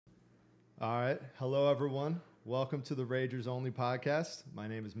All right. Hello, everyone. Welcome to the Ragers Only podcast. My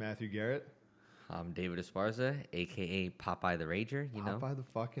name is Matthew Garrett. I'm David Esparza, a.k.a. Popeye the Rager, Popeye the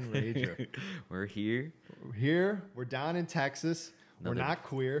fucking Rager. We're here. We're here. We're down in Texas. We're not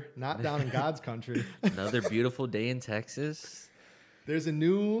queer. Not down in God's country. Another beautiful day in Texas. There's a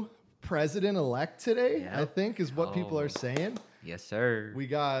new president-elect today, Yep. I think, is what people are saying. Yes, sir. We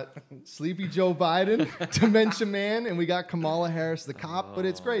got Sleepy Joe Biden, Dementia Man, and we got Kamala Harris, the cop. But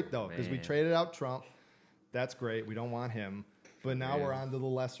it's great, though, because we man. traded out Trump. That's great. We don't want him. But now Yeah. we're on to the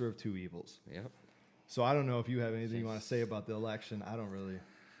lesser of two evils. Yep. So I don't know if you have anything you want to say about the election. I don't really.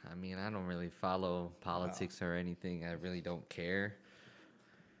 I mean, I don't really follow politics or anything. I really don't care.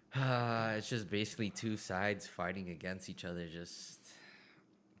 It's just basically two sides fighting against each other, just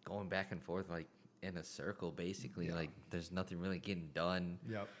going back and forth like in a circle, basically. Yeah. Like, there's nothing really getting done.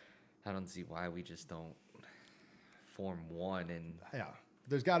 Yep. I don't see why we just don't form one and Yeah.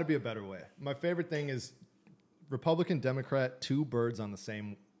 There's got to be a better way. My favorite thing is Republican, Democrat, two wings on the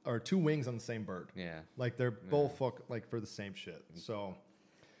same bird. yeah. Like they're both for the same shit. So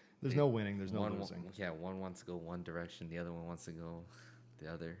there's no winning. There's no losing. One wants to go one direction, the other one wants to go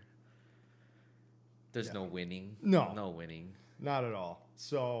the other. There's no winning. No winning. Not at all.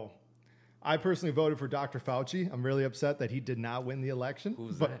 So I personally voted for Dr. Fauci. I'm really upset that he did not win the election.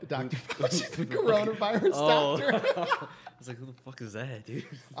 Who's but that? Dr. Fauci, the coronavirus doctor. I was like, who the fuck is that, dude?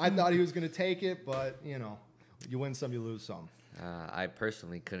 I thought he was going to take it, but, you win some, you lose some. I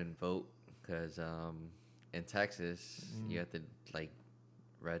personally couldn't vote because in Texas, you have to,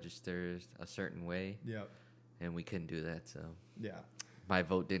 register a certain way, Yep. and we couldn't do that, so Yeah. my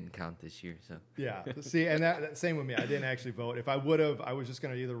vote didn't count this year, so. Yeah. See, and that same with me. I didn't actually vote. If I would have, I was just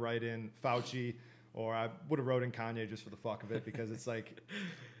going to either write in Fauci or I would have wrote in Kanye just for the fuck of it because it's like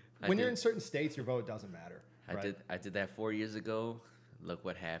when you're in certain states, your vote doesn't matter. Right? I did that 4 years ago. Look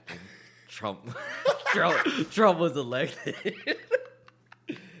what happened. Trump was elected.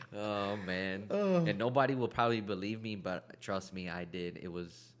 Oh man. And nobody will probably believe me, but trust me, I did. It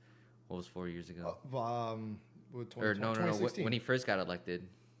was what was 4 years ago? Or No. 2016. When he first got elected.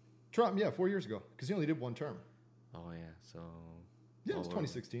 Trump, 4 years ago, because he only did one term. Oh yeah. So Yeah, it was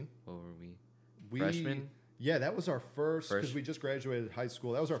 2016. What were we? Freshmen? Yeah, that was our first because we just graduated high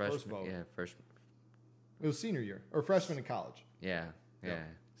school. That was our first vote. Yeah, freshman. It was senior year or freshman in college. Yeah. Yeah.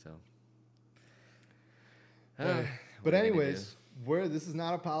 So. But anyways, this is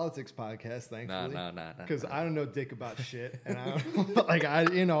not a politics podcast, thankfully. No. Because I don't know dick about shit, and I don't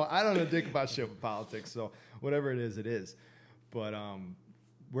I don't know dick about shit with politics. So whatever it is, it is. But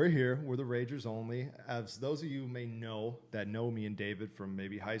we're here. We're the Ragers Only. As those of you may know that know me and David from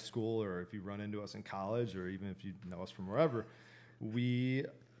maybe high school, or if you run into us in college, or even if you know us from wherever, we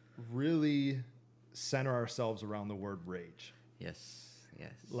really center ourselves around the word rage. Yes.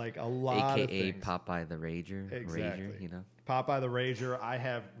 Like a lot AKA of things. Popeye the Rager. Exactly. Rager, Popeye the Rager. I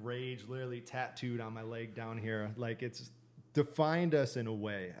have rage literally tattooed on my leg down here. Like it's defined us in a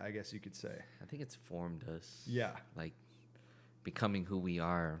way, I guess you could say. I think it's formed us. Yeah. Like becoming who we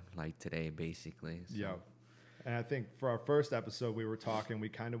are like today, basically. So. Yeah. And I think for our first episode, we were talking, we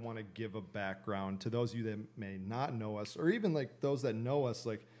kind of want to give a background to those of you that may not know us, or even like those that know us.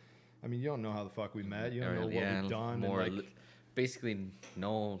 Like, I mean, you don't know how the fuck we met. You don't know what we've done. More, and basically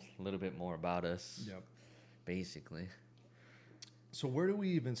know a little bit more about us. Yep. Basically. So where do we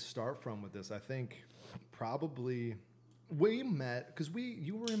even start from with this? I think probably we met because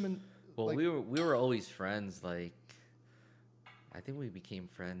you were in. Well, we were always friends. Like, I think we became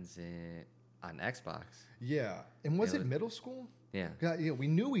friends on Xbox. Yeah, and was it middle school? Yeah. Yeah, we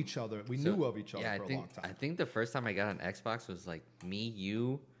knew each other. We knew of each other for a long time. I think the first time I got on Xbox was like me,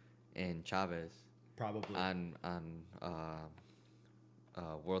 you, and Chavez. Probably. On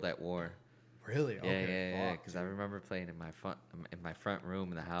World at War. Really? Okay. Yeah. Because I remember playing in my front room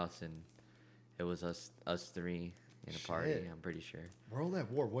in the house, and it was us three in a party. I'm pretty sure. World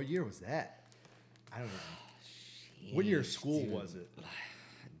at War. What year was that? I don't know. What year of school was it?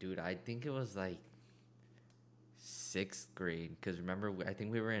 Dude, I think it was like 6th grade. Because remember, I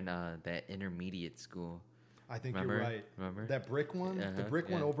think we were in that intermediate school. I think you're right. Remember that brick one? Uh-huh. The brick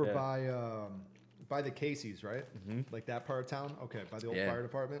one over by the Casey's, right? Mm-hmm. Like that part of town. Okay, by the old fire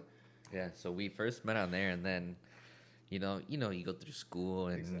department. Yeah. So we first met on there, and then, you go through school,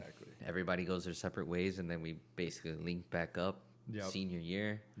 and everybody goes their separate ways, and then we basically linked back up senior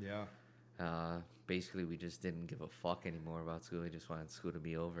year. Yeah. Basically, we just didn't give a fuck anymore about school. We just wanted school to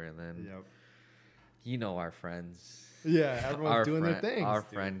be over, and then, our friends. Yeah, everyone's doing their thing. Our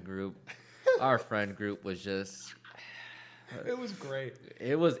friend group was just It was great.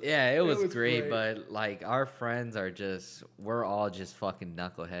 It was was great, great. but like our friends are just we're all just fucking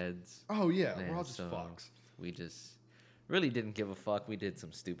knuckleheads. Oh yeah, Man, we're all just so fucks. We just really didn't give a fuck. We did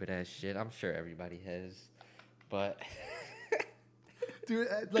some stupid ass shit. I'm sure everybody has, but Dude,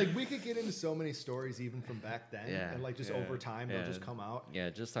 like we could get into so many stories even from back then, Yeah, and like just yeah, over time they'll yeah. just come out. yeah,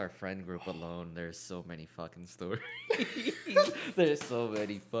 just our friend group alone. There's so many fucking stories. There's so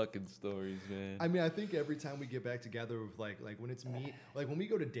many fucking stories, man. I mean, I think every time we get back together with like when it's me, like when we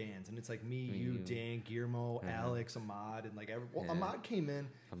go to Dan's and it's like me, you, Dan, Guillermo, Alex, Ahmad, and like Yeah. Ahmad came in.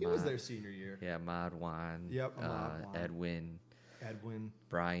 He was Ahmad. their senior year. Yeah, Ahmad Juan. Yep, Ahmad Juan. Edwin. Edwin.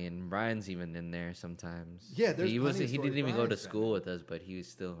 Brian's even in there sometimes. Yeah, there's he plenty of he stories. didn't even go to Brian's been school with us, but he was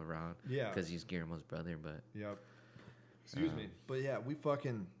still around. Yeah. because he's Guillermo's brother. But Yep. Excuse me. But yeah, we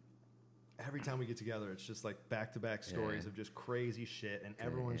fucking every time we get together, it's just like back to back stories Yeah. of just crazy shit, and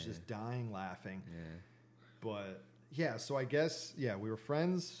everyone's Yeah. just dying laughing. yeah, But yeah, so I guess we were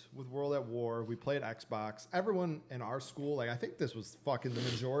friends with World at War. We played Xbox. Everyone in our school, like I think this was fucking the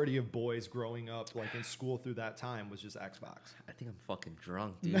majority of boys growing up, like in school through that time, was just Xbox. I think I'm fucking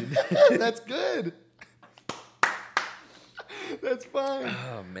drunk, dude. That's good. That's fine.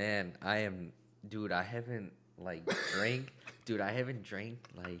 Oh man, dude. I haven't like drank, dude. I haven't drank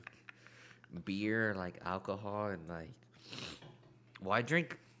like beer, like alcohol, and like. Well, I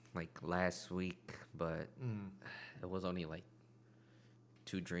drank like last week, but it was only like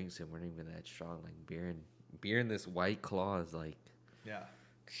 2 drinks and weren't even that strong. Like beer and this White Claw is like. Yeah.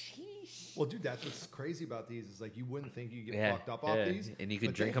 Sheesh. Well, dude, that's what's crazy about these is like you wouldn't think you get Yeah, fucked up off yeah. these, and you can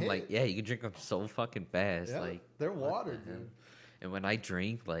but drink they them like hit. you can drink them so fucking fast. Yeah, Like they're what water, the hell? dude. And when I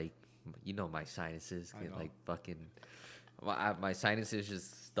drink, like my sinuses I get know. like fucking. My sinuses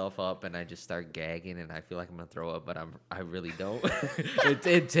just stuff up, and I just start gagging, and I feel like I'm gonna throw up, but I really don't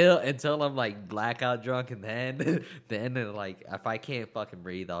until I'm like blackout drunk, and then like if I can't fucking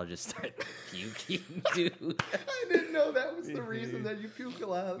breathe, I'll just start puking, dude. I didn't know that was the reason that you puke a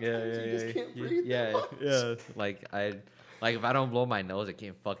lot. Of times. You just can't breathe. that much. Like if I don't blow my nose, I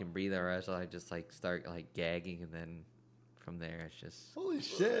can't fucking breathe, or else I just like start like gagging, and then from there it's just. Holy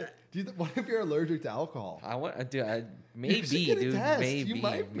shit! What if you're allergic to alcohol? I want, dude. should Maybe, get a dude. test. Maybe, You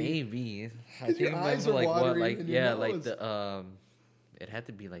might be. maybe. I 'Cause your think eyes maybe, are like what, watery like and your yeah, like nose. the it had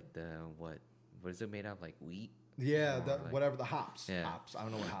to be like the what is it made out of? Like wheat? Yeah, Or, like- whatever the hops. Yeah. Hops. I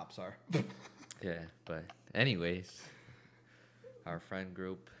don't know what hops are. Yeah, but anyways, our friend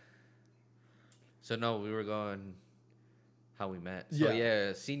group. So no, we were going. How we met? So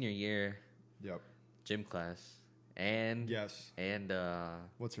yeah, senior year Yep. gym class, and Yes. and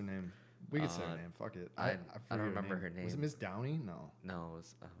What's her name? We can say her name. Fuck it. I forget don't remember her Was name. it Miss Downey? No. no,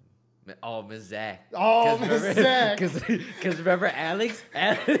 it was Miss Zach. Oh, Miss Zach. Because remember Alex?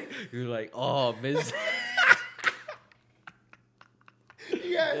 You were like, oh, Miss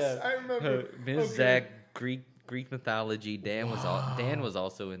Yes, I remember. Miss Okay. Zach, Greek mythology. Dan was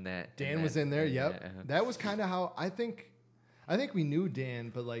also in that. Dan was in there. Yep. Yeah. That was kind of how I think we knew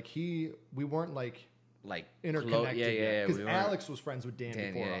Dan, but like we weren't like Like interconnected. yeah. Because we weren't- Alex was friends with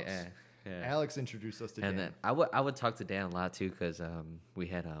Dan, before us. yeah. Alex introduced us to And Dan. then I would talk to Dan a lot too because we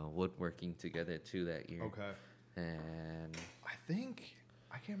had woodworking together too that year. Okay. And I think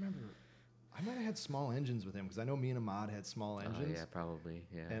I can't remember. I might have had small engines with him because I know me and Ahmad had small engines. yeah, probably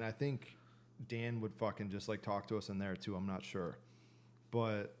yeah. And I think Dan would fucking just like talk to us in there too. I'm not sure.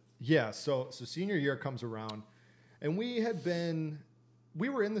 But yeah, so senior year comes around and we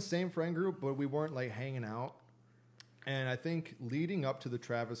were in the same friend group, but we weren't like hanging out. And I think leading up to the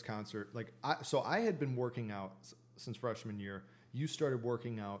Travis concert, like I had been working out since freshman year. You started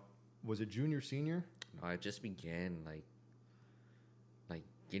working out, was it junior, senior? No, I just began like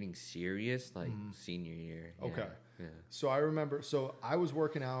getting serious like senior year. Yeah, Okay. Yeah. So I remember, I was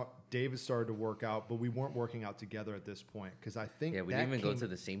working out. David started to work out, but we weren't working out together at this point because I think Yeah, we didn't even go to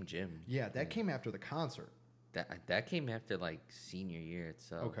the same gym. Yeah, that came after the concert. That came after like senior year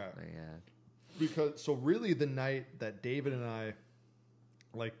itself. Okay. Like, yeah. Because really the night that David and I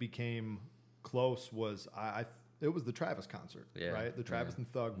like became close was it was the Travis concert, Yeah, right? The Travis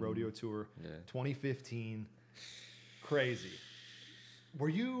and Thug rodeo tour, Yeah. 2015. Crazy. Were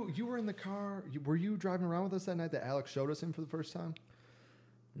you were in the car? Were you driving around with us that night that Alex showed us him for the first time?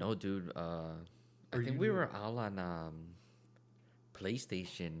 No, dude. I Or think you- we were all on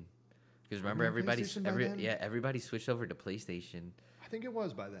PlayStation. Because remember, on everybody's PlayStation by then? everybody switched over to PlayStation. I think it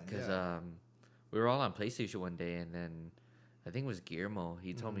was by then. Because Yeah. we were all on PlayStation one day, and then I think it was Guillermo.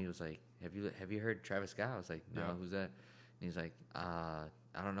 He told Mm-hmm. me, he was like, "Have you heard Travis Scott?" I was like, "No, Yeah. who's that?" And he's like, "I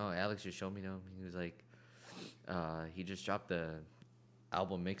don't know. Alex just showed me him." He was like, "He just dropped the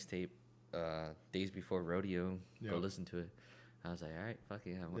album mixtape." Days Before Rodeo. Go Yep. listen to it. I was like, all right, fuck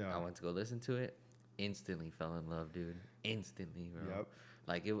it. Yeah. I went to go listen to it. Instantly fell in love, dude. Instantly, bro.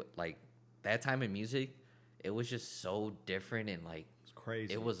 Yep. Like that time in music, it was just so different and like It's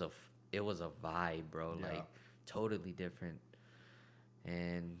crazy. it was a vibe, bro. Yeah. Like totally different.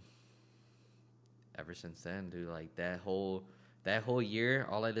 And ever since then, dude, like that whole year,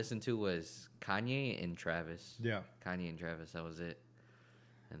 all I listened to was Kanye and Travis. Yeah. Kanye and Travis, that was it.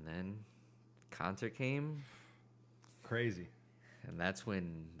 And then concert came, Crazy. and that's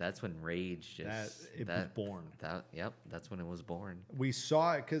when Rage just Was born. That's when it was born. We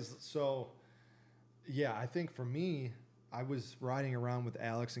saw it I think for me, I was riding around with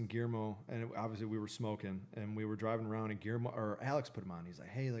Alex and Guillermo, and obviously we were smoking, and we were driving around, and Alex put him on. He's like,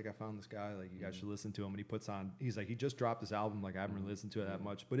 hey, like I found this guy, like you guys should listen to him. And he puts on, he's like, he just dropped this album, like I haven't really listened to it that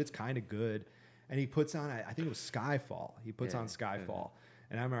much, but it's kind of good. And he puts on, I think it was Skyfall. He puts on Skyfall.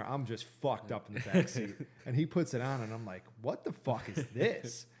 And I remember I'm just fucked up in the backseat. And he puts it on, and I'm like, what the fuck is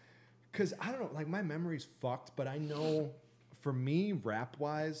this? Because I don't know, like my memory's fucked, but I know for me,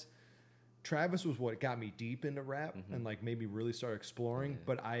 rap-wise, Travis was what got me deep into rap and like made me really start exploring.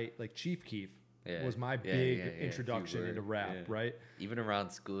 But I like Chief Keef was my big introduction into rap, right? Even around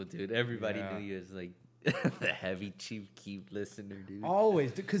school, dude, everybody knew you as like the heavy Chief Keef listener, dude.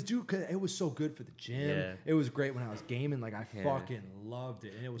 Always, because it was so good for the gym. Yeah. It was great when I was gaming. Like I fucking loved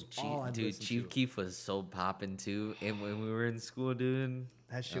it, and it was all I dude. Chief Keef was so popping too, and when we were in school, dude,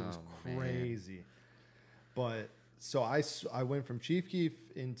 that shit was man. crazy. But so I went from Chief Keef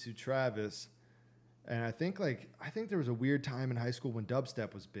into Travis, and I think there was a weird time in high school when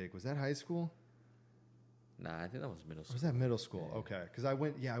dubstep was big. Was that high school? Nah, I think that was middle Or school. was that middle school? Yeah. Okay, because I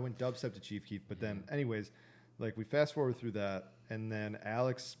went dubstep to Chief Keef, but then anyways, like we fast forward through that, and then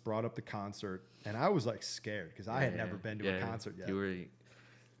Alex brought up the concert, and I was like scared because I had never been to a concert yet.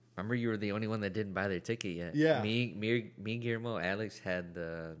 Remember, you were the only one that didn't buy their ticket yet. Yeah. Me, Guillermo, Alex had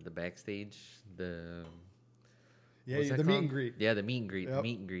the backstage, the Yeah, the meet and greet. Yeah, the meet and greet. Yep. The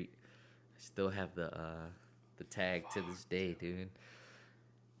meet and greet. I still have the tag to this day, dude.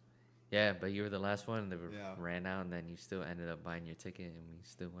 Yeah, but you were the last one that ran out, and then you still ended up buying your ticket, and we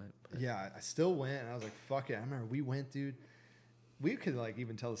still went. But. Yeah, I still went, and I was like, fuck it. I remember we went, dude. We could like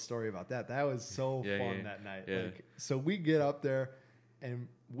even tell a story about that. That was so fun that night. Yeah. Like, so we get up there, and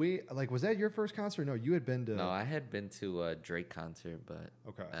we like, was that your first concert? No, you had been to. No, I had been to a Drake concert, but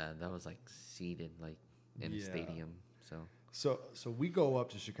okay, that was like seated like in a stadium. So we go up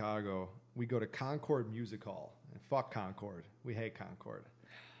to Chicago. We go to Concord Music Hall, and fuck Concord. We hate Concord.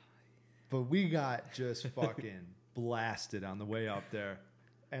 But we got just fucking blasted on the way up there,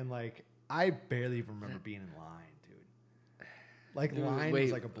 and like I barely even remember being in line, dude. Like line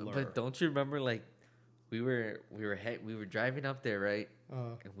was like a blur. But don't you remember like we were driving up there, right?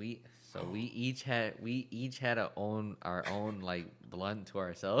 And we each had our own like blunt to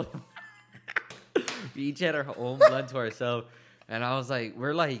ourselves. We each had our own blunt to ourselves, and I was like,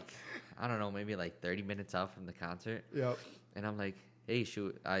 we're like, I don't know, maybe like 30 minutes out from the concert. Yep. And I'm like, hey,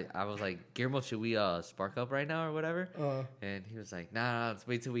 I was like, Guillermo, should we spark up right now or whatever? And he was like, nah, let's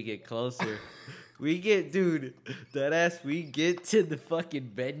wait till we get closer. We get to the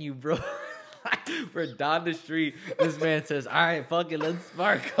fucking venue, bro. We're down the street. This man says, all right, fuck it, let's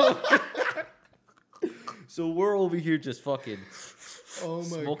spark up. So we're over here just fucking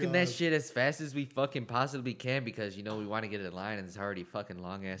smoking that shit as fast as we fucking possibly can because, you know, we want to get in line and it's already fucking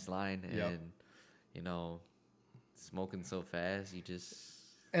long-ass line. And, you know, smoking so fast, you just...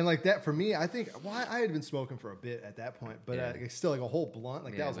 And like that, for me, I think, well, I had been smoking for a bit at that point, but still like a whole blunt,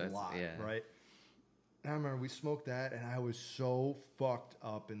 like that was a lot, right? And I remember we smoked that and I was so fucked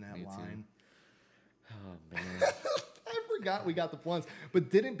up in that line. Oh, man. I forgot we got the blunts. But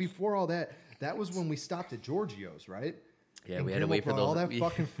before all that, that was when we stopped at Giorgio's, right? Yeah, and we had to wait for all that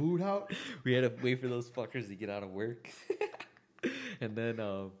fucking food out. We had to wait for those fuckers to get out of work. And then,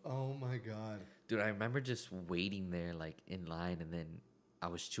 oh my God. Dude, I remember just waiting there, like, in line, and then I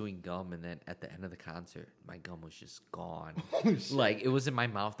was chewing gum, and then at the end of the concert, my gum was just gone. Like, it was in my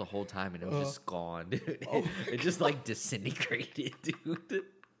mouth the whole time, and it was just gone, dude. It just, like, disintegrated, dude.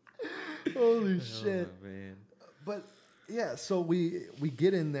 Holy shit. Man. But, yeah, so we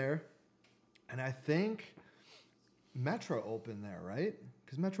get in there, and I think Metro opened there, right?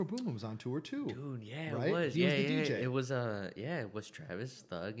 Because Metro Boomin was on tour too. Dude, yeah, right? it was. He was the DJ. It was Travis,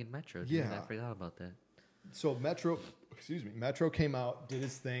 Thug, and Metro. Dude. Yeah. I forgot about that. So Metro came out, did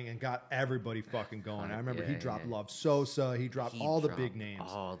his thing, and got everybody fucking going. I remember he dropped Love Sosa. He dropped all the big names.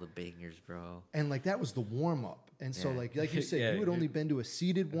 All the bangers, bro. And like that was the warm up. And so like you said, you had only been to a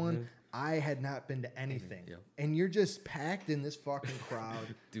seated one. I had not been to anything. Yep. And you're just packed in this fucking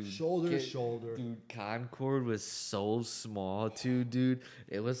crowd, Dude, shoulder to shoulder. Dude, Concord was so small too, dude.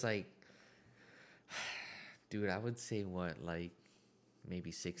 It was like, dude, I would say what, like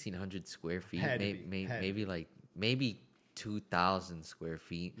maybe 1,600 square feet, maybe 2,000 square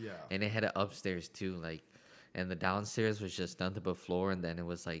feet. Yeah. And it had an upstairs too, like, and the downstairs was just nothing but floor, and then it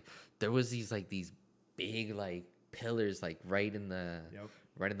was like there was these big like pillars like right in the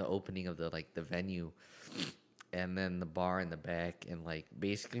opening of the venue, and then the bar in the back, and like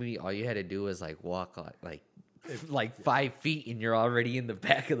basically all you had to do was like walk like 5 feet and you're already in the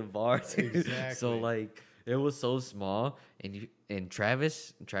back of the bar. Exactly. So like it was so small, and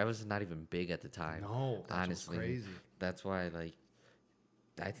Travis is not even big at the time. No, that's honestly, crazy. That's why like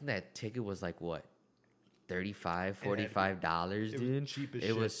I think that ticket was like what, $35-$45, dude. It was cheap as shit.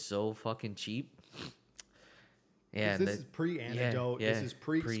 It was so fucking cheap. Yeah, this is pre-Antidote. Yeah, this is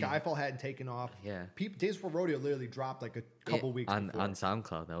Skyfall hadn't taken off. Yeah. Days Before Rodeo literally dropped like a couple weeks on before. on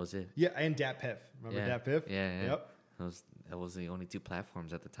SoundCloud. That was it. Yeah, and Dat Piff. Remember Dat Piff? Yeah. Yep. That was the only 2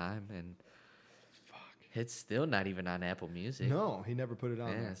 platforms at the time, and it's still not even on Apple Music. No, he never put it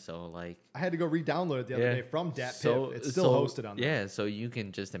on Yeah, there. so like I had to go re-download it the other day from Dat Piff. It's still hosted on there. Yeah, so you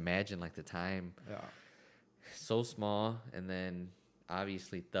can just imagine like the time. Yeah. So small, and then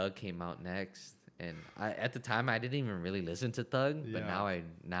obviously Thug came out next, and at the time I didn't even really listen to Thug, but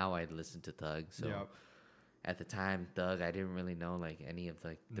now I listen to Thug. So at the time, Thug, I didn't really know like any of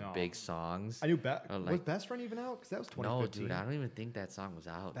the big songs. I knew was Best Friend even out? Because that was 2015. No, dude, I don't even think that song was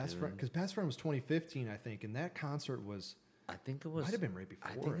out. Because Best Friend was 2015, I think, and that concert was. I think it was. Might have been right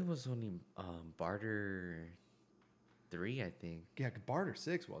before. I think it was only Barter 3. I think. Yeah, Barter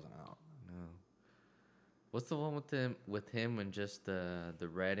 6 wasn't out. No. What's the one with him and just the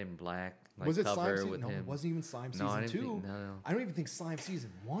red and black was it cover Slime with him? No, it wasn't even Slime Season 2. No. I don't even think Slime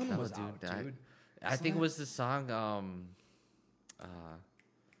Season 1 was out, dude. I think it was the song.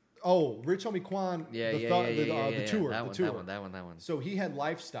 Rich Homie Quan. The tour. That one. So he had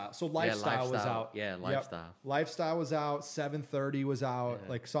Lifestyle. So Lifestyle was out. Yeah, Lifestyle. Yep. Lifestyle was out. 730 was out. Yeah.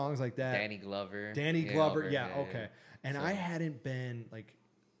 Like songs like that. Danny Glover. Yeah, okay. And I hadn't been like.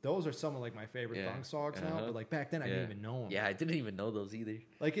 Those are some of like my favorite funk songs now, but like back then I didn't even know them. Yeah, I didn't even know those either.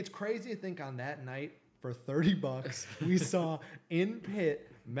 Like it's crazy to think on that night for $30 we saw in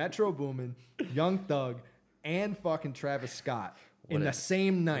Pitt, Metro Boomin, Young Thug, and fucking Travis Scott in the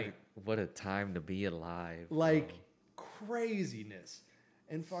same night. What a time to be alive! Like craziness.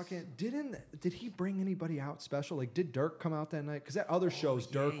 And fucking did he bring anybody out special? Like did Dirk come out that night? Because at other shows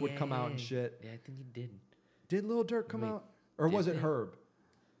Dirk would come out and shit. Yeah, I think he did. Did Lil Durk come out, or was it Herb?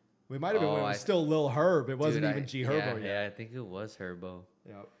 We might have been when it was still Lil Herb. It wasn't even G Herbo yet. Yeah, I think it was Herbo.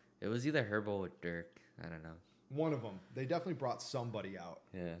 Yep. It was either Herbo or Dirk. I don't know. One of them. They definitely brought somebody out.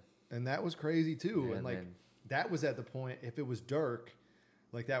 Yeah. And that was crazy too. Yeah, and like that was at the point. If it was Dirk,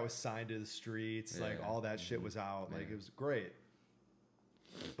 like that was Signed to the Streets. Yeah. Like all that shit was out. Like it was great.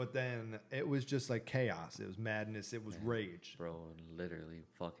 But then it was just like chaos. It was madness. It was rage. Bro, literally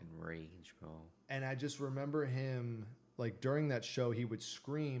fucking rage, bro. And I just remember him. Like during that show, he would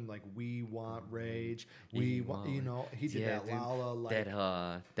scream like, "We want rage, we want," you know. He did that dude, Lala like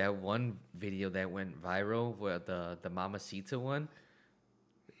that one video that went viral, where the Mamacita one,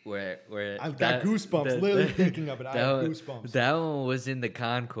 where I've got goosebumps literally thinking of it. I have goosebumps. That one was in the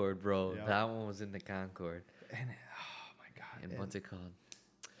Concord, bro. Yep. That one was in the Concord. And oh my god! And what's it called?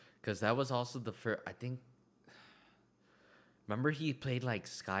 Because that was also the first. I think. Remember, he played like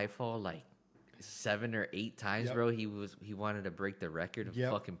Skyfall like 7 or 8 times, bro. He wanted to break the record of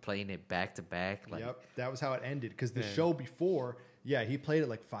fucking playing it back to back. Like, that was how it ended. Because the show before, he played it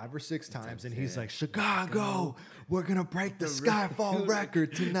like 5 or 6 times, and he's like, "Chicago, we're gonna break the Skyfall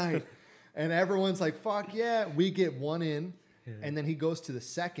record tonight," and everyone's like, "Fuck yeah!" We get one in, and then he goes to the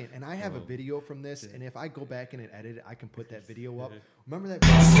second, and I have a video from this, and if I go back in and edit it, I can put that video up. Remember that?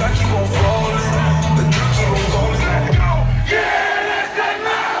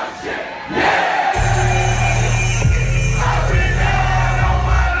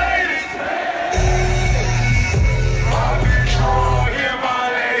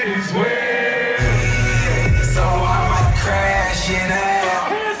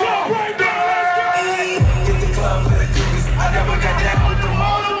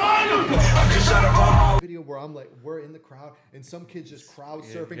 Where I'm like, we're in the crowd and some kids just crowd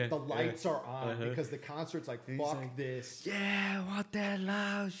surfing. The lights are on because the concert's like, fuck this. Yeah, I want that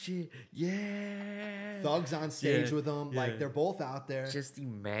loud shit. Yeah. Thug's on stage with them. Like they're both out there. Just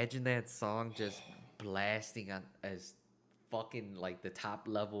imagine that song just blasting on as fucking like the top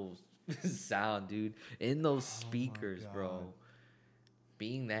level sound, dude. In those speakers, bro.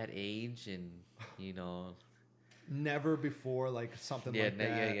 being that age and, you know, Never before, like, something yeah, like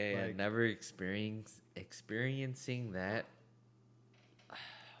that. yeah. Like, Never experiencing that.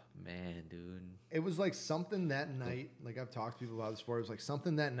 Man, dude. it was like something that night, like I've talked to people about this before, it was like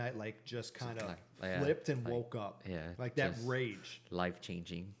something that night, like, just kind of flipped and woke up. Yeah. Like that just rage.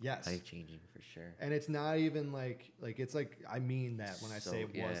 Life-changing. Yes. Life-changing for sure. And it's not even like it's like, I mean that when I So, say it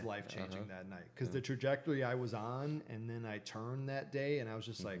was yeah, life-changing that night. Because the trajectory I was on, and then I turned that day, and I was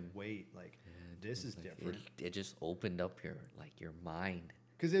just like, wait, like, this is Like, different. It just opened up your mind.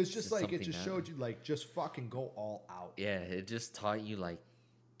 Because it was just like, it something just that- showed you, like, just fucking go all out. Yeah, it just taught you like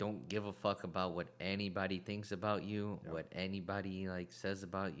don't give a fuck about what anybody thinks about you, Yep. what anybody like says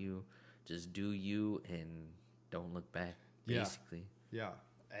about you. Just do you and don't look back. Yeah. Basically. Yeah.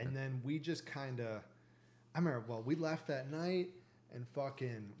 And then we just kind of, I remember, well, we left that night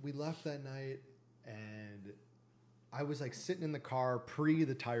and I was like sitting in the car pre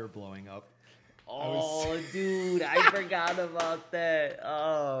the tire blowing up. Oh, dude, I forgot about that.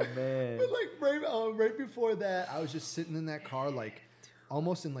 Oh man. But like right before that, I was just sitting in that car, like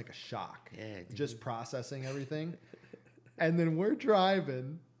almost in like a shock. Yeah, dude. Just processing everything. And then we're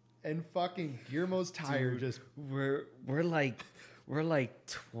driving and fucking Guillermo's tire Dude, just, we're like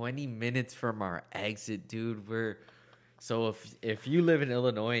 20 minutes from our exit, dude. So if you live in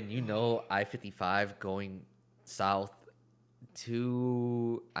Illinois and you know I-55 going south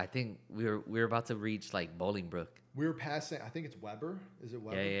to, I think we're about to reach like Bolingbrook. we were passing, I think it's Weber. Is it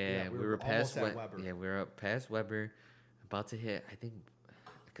Weber? Yeah. we We were past almost at Weber. Yeah, we were up past Weber, about to hit. I think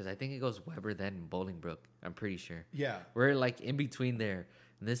because I think it goes Weber then Bolingbrook. I'm pretty sure. Yeah. We're like in between there.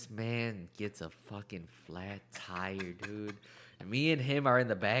 And this man gets a fucking flat tire, dude. And me and him are in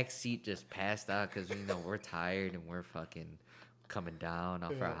the back seat just passed out because, you know, we're tired and we're fucking coming down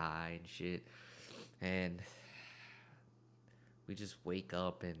off our Yeah. high and shit. And we just wake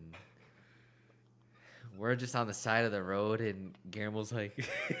up and we're just on the side of the road and Guillermo's like,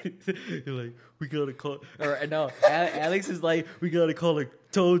 you're like, we gotta call, or no, Alex is like, we gotta call a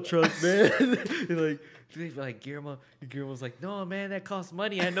tow truck, man. You're like, Guillermo's like, no, man, that costs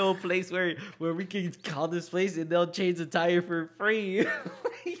money. I know a place where we can call this place and they'll change the tire for free.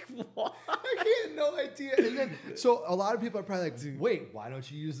 Like, what? I had no idea. And then, so a lot of people are probably like, wait, why don't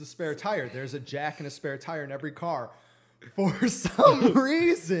you use the spare tire? There's a jack and a spare tire in every car. For some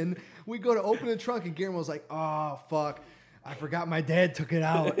reason, we go to open the trunk and Guillermo's like, oh, fuck. I forgot my dad took it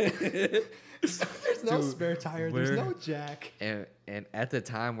out. So there's no spare tire. There's no jack. And at the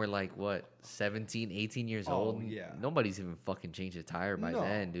time, we're like, what, 17, 18 years old? Yeah. Nobody's even fucking changed a tire by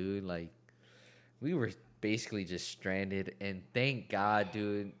then, dude. Like, we were basically just stranded. And thank God,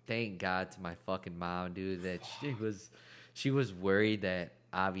 dude. Thank God to my fucking mom, dude, that she was worried that,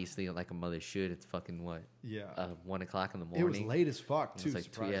 obviously, like a mother should. It's fucking what? Yeah. 1 o'clock in the morning. It was late as fuck, It too, was like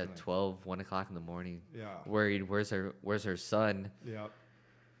surprisingly. 12, 1 o'clock in the morning. Yeah. Worried, where's her son? Yeah.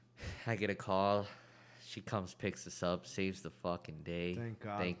 I get a call. She comes, picks us up, saves the fucking day. Thank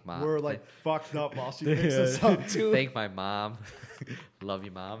God. Thank mom. We're like fucked up while she picks us up, too. Thank my mom. Love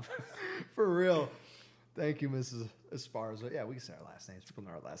you, mom. For real. Thank you, Mrs. Esparza. Yeah, we can say our last names. People know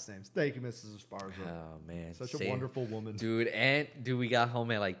our last names. Thank you, Mrs. Esparza. Oh man, Such a wonderful woman. dude. And we got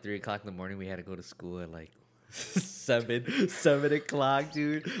home at like 3 o'clock in the morning. We had to go to school at like 7 o'clock,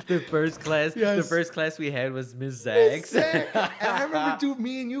 dude. The first class we had was Ms. Zags. Sick. And I remember, dude,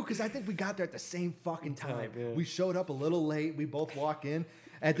 me and you, because I think we got there at the same fucking time. Yeah. We showed up a little late. We both walk in.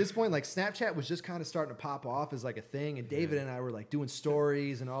 At this point, like, Snapchat was just kind of starting to pop off as like a thing. And David and I were like doing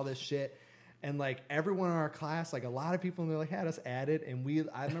stories and all this shit. And like everyone in our class, like a lot of people, like had us added. And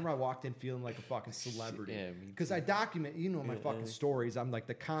I remember I walked in feeling like a fucking celebrity. Yeah, me Because I document, my fucking stories. I'm like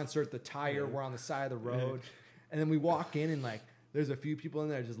the concert, the tire, we're on the side of the road. And then we walk in and like, there's a few people in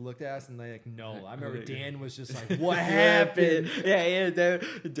there that just looked at us and they like, no. I remember Dan was just like, what happened? Yeah. Dad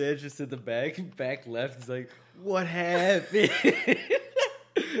just in the back left. He's like, what happened?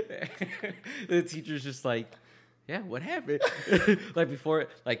 The teacher's just like, yeah, what happened? Like before,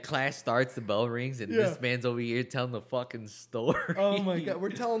 like class starts, the bell rings, and this man's over here telling the fucking story. Oh my God.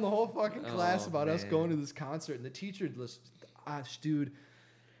 We're telling the whole fucking class Oh, about us man. going to this concert. And the teacher, dude,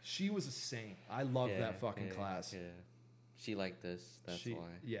 she was a saint. I love that fucking class. Yeah. She liked us. That's why.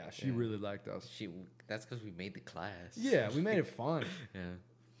 Yeah, she really liked us. That's because we made the class. Yeah, we made it fun. Yeah.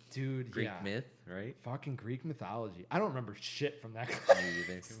 Dude, Greek yeah. myth, right? Fucking Greek mythology. I don't remember shit from that class.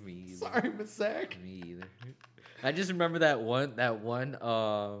 Me either. Sorry, Miss Zach. Me either. I just remember that one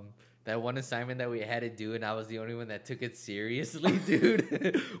assignment that we had to do, and I was the only one that took it seriously,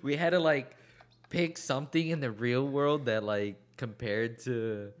 dude. We had to like pick something in the real world that like compared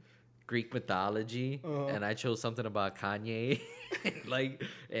to Greek mythology, and I chose something about Kanye, like,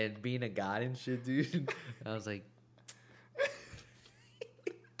 and being a god and shit, dude. I was like,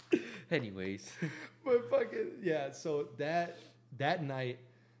 anyways. But fucking yeah. So that night,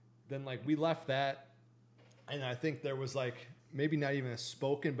 then like we left that, and I think there was like maybe not even a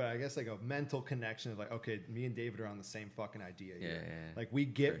spoken, but I guess like a mental connection of like, okay, me and David are on the same fucking idea here. Yeah. Like we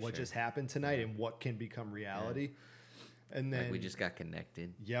get For what sure. just happened tonight and what can become reality. And then Like we just got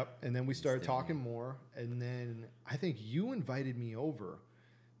connected. Yep. And then we started Instantly. talking more. And then I think you invited me over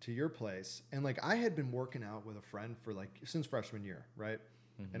to your place. And like I had been working out with a friend for like since freshman year, right?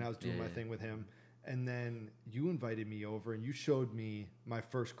 And I was doing my thing with him. And then you invited me over and you showed me my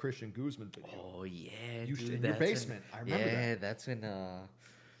first Christian Guzman video. Oh yeah, You dude, in your that's basement. When, I remember yeah, that. that's when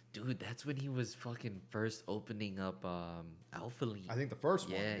dude, that's when he was fucking first opening up Alpha Elite. I think the first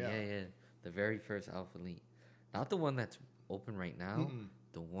one. Yeah. The very first Alpha Elite. Not the one that's open right now.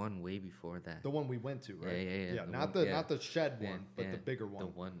 The one way before that. The one we went to, right? Yeah. Not the shed one, but the bigger one.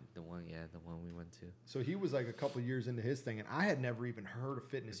 The one we went to. So he was like a couple years into his thing, and I had never even heard of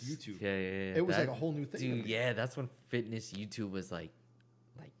fitness YouTube. Yeah. It was like a whole new thing. to Dude, me. yeah, that's when fitness YouTube was like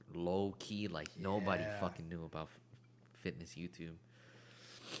low key, like nobody Yeah. fucking knew about fitness YouTube.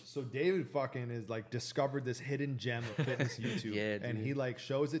 So David fucking is like discovered this hidden gem of fitness YouTube. Yeah, and dude. he like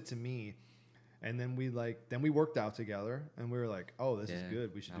shows it to me. And then we worked out together and we were like, oh, this is Yeah,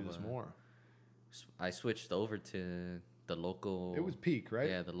 good. We should do this more. I switched over to the local. It was Peak, right?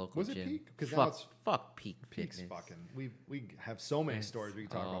 Yeah, the local Was gym. it Peak? Because now it's fuck Peak Peak's Fitness. fucking. We have so many stories we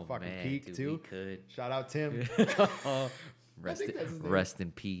can talk about. Fucking man, Peak dude, too. We could. Shout out Tim. Rest, think that's his name. rest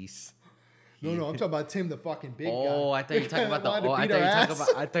in peace. No, I'm talking about Tim, the fucking big guy. Oh, I thought you were talking about the. Wanted to Oh, I beat thought you our were talking ass.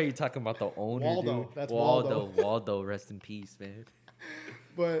 about. I thought you were talking about the owner. Waldo. Dude. That's Waldo. Rest in peace, man.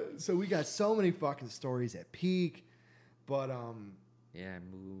 But so we got so many fucking stories at Peak, but Yeah, I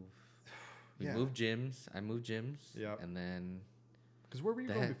moved. We Yeah. moved gyms. I moved gyms. Yep. And then because where were you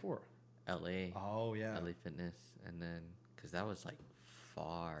going before? LA. Oh yeah, LA Fitness. And then, because that was like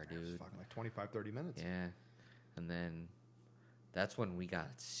far, It was dude. fucking like 25, 30 minutes. Yeah. And then that's when we got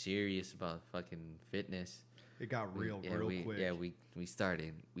serious about fucking fitness. It got real quick. Yeah, we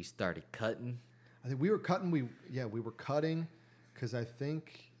started cutting. I think we were cutting. We were cutting because I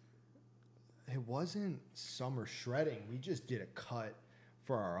think it wasn't summer shredding. We just did a cut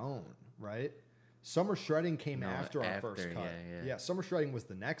for our own, right? Summer shredding came No, after our first after, cut. yeah. Summer shredding was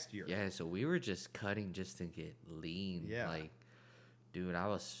the next year. Yeah, so we were just cutting just to get lean. Yeah. Like, dude, I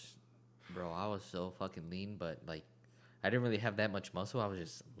was so fucking lean, but like, I didn't really have that much muscle. I was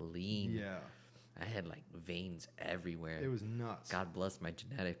just lean. Yeah. I had like veins everywhere. It was nuts. God bless my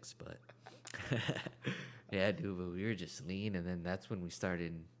genetics, but yeah, dude, but we were just lean, and then that's when we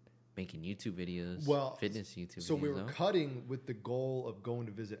started making YouTube videos. Well, fitness YouTube videos. So we were no? cutting with the goal of going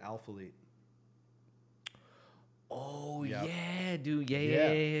to visit Alpha Elite. Oh Yep. yeah, dude. Yeah,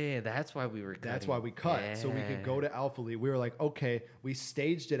 Yeah. yeah, yeah. That's why we were cutting. That's why we cut, so we could go Yeah. to Alpha Elite. We were like, okay, we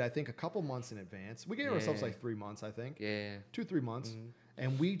staged it, I think, a couple months in advance. We gave ourselves Yeah. like 3 months, I think. Yeah. 2-3 months. Mm-hmm.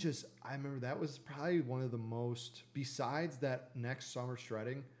 And I remember that was probably one of the most, besides that next summer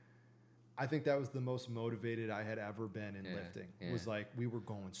shredding, I think that was the most motivated I had ever been in Yeah, lifting. yeah. It was like we were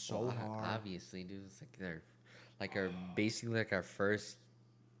going so Well, hard. Obviously, dude. It's like our basically like our first,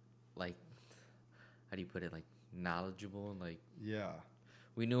 like, how do you put it? Like knowledgeable, like Yeah.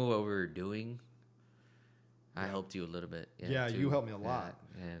 we knew what we were doing. I helped you a little bit. Yeah, you too. helped me a lot.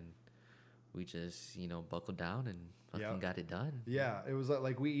 and we just buckled down and fucking Yep. got it done. Yeah, it was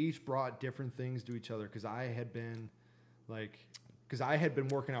like we each brought different things to each other because I had been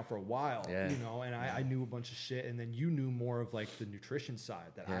working out for a while, Yeah. and I knew a bunch of shit, and then you knew more of like the nutrition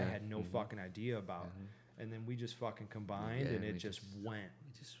side that I Yeah. had no fucking idea about, and then we just fucking combined, Yeah, and it we just went.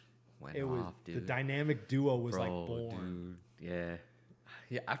 We just went It was off, dude. the dynamic duo was Bro, like born. dude. Yeah.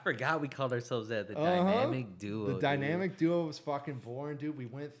 Yeah, I forgot we called ourselves that. The Uh-huh. dynamic duo. The dude. dynamic duo was fucking born, dude. We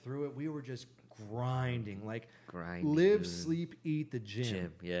went through it. We were just grinding, like Grinding, live, dude. sleep, eat the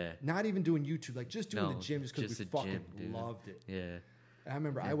gym. Yeah. Not even doing YouTube, like just doing No, the gym just because we just the fucking gym, dude. loved it. Yeah. I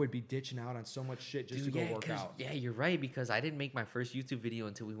remember I would be ditching out on so much shit just Dude, to go yeah, work 'cause- out. Yeah, you're right, because I didn't make my first YouTube video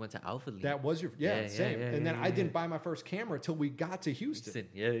until we went to Alpha League. That was your Yeah, same. yeah, and then yeah, I didn't yeah. buy my first camera till we got to Houston.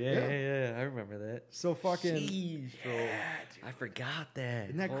 Yeah. I remember that. So fucking Jeez, bro. I forgot that.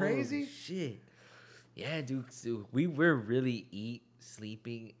 Isn't that Holy crazy? Shit. Yeah, dude. So we were really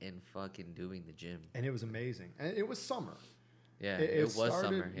sleeping, and fucking doing the gym. and it was amazing. And it was summer. Yeah, it was started-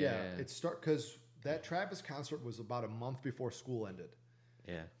 summer. Yeah. It started because that Travis concert was about a month before school ended.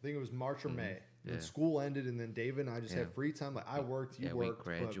 Yeah. I think it was March or May. Yeah. And school ended, and then David and I just Yeah. had free time. Like I worked, you Yeah, we worked,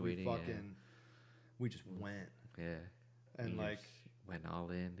 but we graduated, yeah. fucking we just went. Yeah. And We like just went all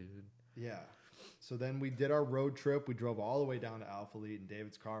in, dude. Yeah. So then we did our road trip. We drove all the way down to Alphalete in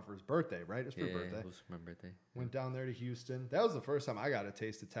David's car for his birthday, right? It was for your birthday. It was my birthday. Went down there to Houston. That was the first time I got a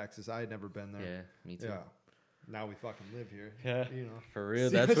taste of Texas. I had never been there. Yeah, me too. Yeah. Now we fucking live here. Yeah, you know, for real.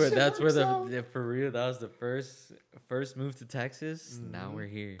 See That's how where shit that's where works the out? yeah, for real. That was the first move to Texas. Now we're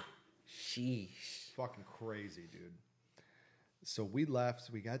here. Sheesh. fucking crazy, dude. So we left.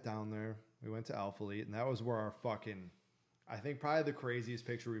 We got down there. We went to Alphalete, and that was where our fucking, I think probably the craziest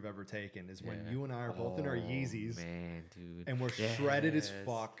picture we've ever taken is when you and I are both in our Yeezys, man, dude, and we're shredded as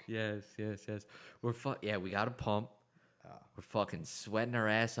fuck. Yes. We're Yeah, we got a pump. We're fucking sweating our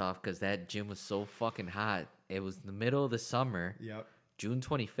ass off because that gym was so fucking hot. It was the middle of the summer. Yep. June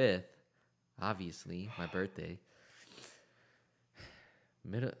 25th, obviously my birthday.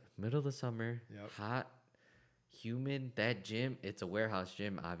 Middle of the summer. Yep. Hot, humid. That gym, it's a warehouse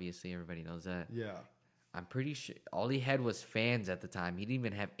gym. Obviously, everybody knows that. Yeah. I'm pretty sure all he had was fans at the time. He didn't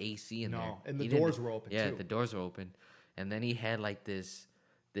even have AC in there. No, and the He doors didn't- were open, Yeah, too. the doors were open, and then he had like this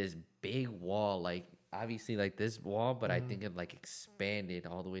big wall, like obviously like this wall, but I think it like expanded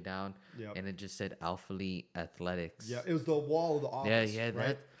all the way down, Yep. and it just said Alphalete Athletics. Yeah, it was the wall of the office. Yeah,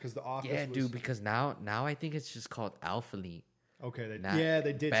 right? Because the office. Yeah, was, dude. Because now I think it's just called Alphalete. Okay. Not-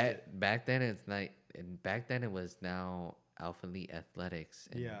 They ditched it. Back then it's like, and back then it was now Alphalete Athletics.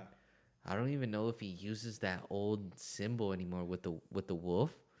 And Yeah. I don't even know if he uses that old symbol anymore with the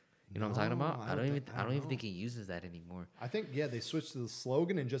wolf. You know what I'm talking No, about? I don't even know. think he uses that anymore. I think they switched to the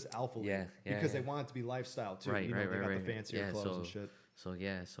slogan and just Alphalete. Yeah, because yeah. they want it to be lifestyle too. Right, you know, right, they right, got right. the fancier Yeah, clothes and shit.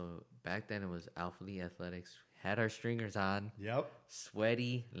 So back then it was Alphalete Athletics. Had our stringers on, Yep.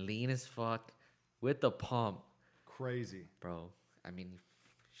 sweaty, lean as fuck, with the pump, Crazy. bro. I mean,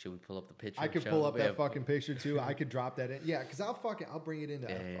 should we pull up the picture? I could Show pull them? up Yeah, that fucking picture too. I could drop that in. Yeah, because I'll bring it into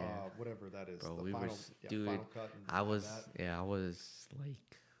Yeah. whatever that is. Bro, the we final, were, dude. final cut and I all was, that. I was like,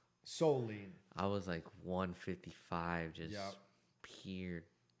 So lean. I was like 155, just Yep. pure,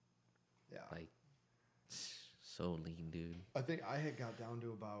 Yeah. like so lean, dude. I think I had got down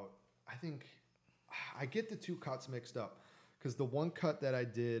to about, I get the two cuts mixed up because the one cut that I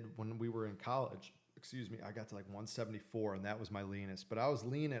did when we were in college, I got to like 174 and that was my leanest. But I was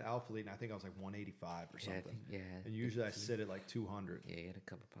lean at Alphalete and I think I was like 185 or something. And usually I sit at like 200. Yeah, you had a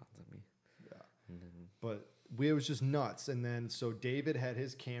couple pounds on me. Yeah. And then, But it was just nuts. And then so David had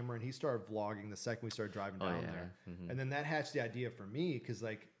his camera and he started vlogging the second we started driving down there. And then that hatched the idea for me because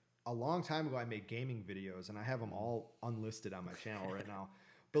like a long time ago I made gaming videos and I have them all unlisted on my channel right now.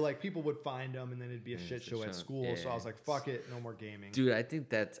 But like people would find them and then it'd be a shit it's a show at show. school. So I was Yeah. like, fuck it, no more gaming. dude, I think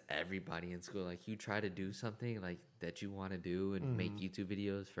that's everybody in school. Like, you try to do something like that you want to do and make YouTube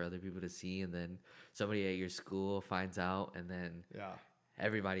videos for other people to see, and then somebody at your school finds out, and then Yeah.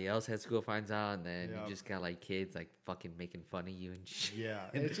 everybody else at school finds out, and then Yep. you just got like kids like fucking making fun of you and shit. Yeah,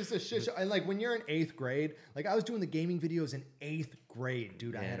 and it's just a shit show. And like when you're in 8th grade, like I was doing the gaming videos in 8th grade,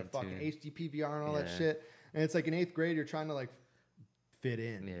 dude. I had a Yeah, fucking dude. HDP VR and all that Yeah. shit. And it's like in 8th grade, you're trying to like fit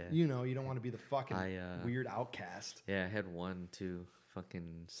in. Yeah. You know, you don't want to be the fucking I, weird outcast. Yeah, I had one too.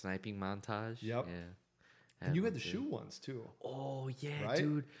 Fucking sniping montage. Yep. Yeah. And you had one, the too. shoe ones too. Oh yeah, Right?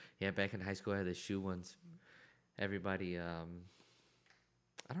 dude. Yeah, back in high school I had the shoe ones. Everybody, I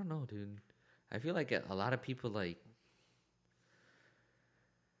don't know, dude. I feel like a lot of people like.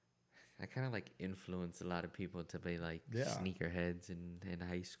 I kind of like influenced a lot of people to be like Yeah. sneakerheads in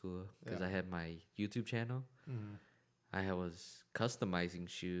high school because Yeah. I had my YouTube channel. I was customizing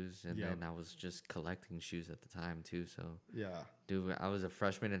shoes, and Yep. then I was just collecting shoes at the time too. So, Yeah. dude, I was a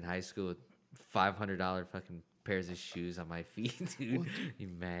freshman in high school with $500 fucking pairs of shoes on my feet, dude.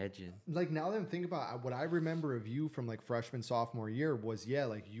 Imagine. Like now that I'm thinking about it, what I remember of you from like freshman, sophomore year was,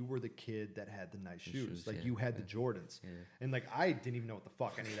 like you were the kid that had the nice shoes. shoes, Like yeah, you had the Jordans. Yeah. And like I didn't even know what the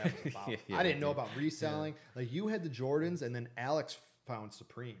fuck any of that was about. Yeah, I didn't know dude. about reselling. Like you had the Jordans and then Alex found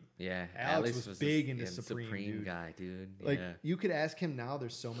Supreme. Yeah, Alex was big into the Supreme, dude. guy, dude. Like yeah. you could ask him now,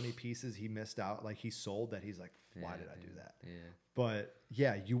 there's so many pieces he missed out, like he sold that he's like, why Yeah, did I do dude. that? Yeah. But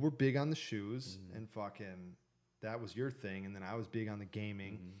yeah, you were big on the shoes and fucking that was your thing. And then I was big on the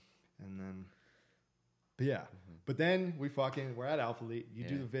gaming. And then, but yeah. But then we're at Alphalete. You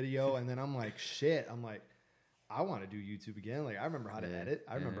do Yeah. the video. And then I'm like, shit. I'm like, I want to do YouTube again. Like, I remember how to Yeah, edit.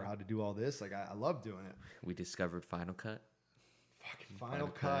 I remember yeah. how to do all this. Like, I love doing it. We discovered Final Cut. Fucking Final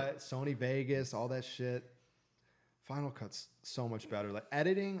Cut, Sony Vegas, all that shit. Final Cut's so much better. Like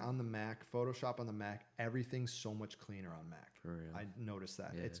editing on the Mac, Photoshop on the Mac, everything's so much cleaner on Mac. For real. I noticed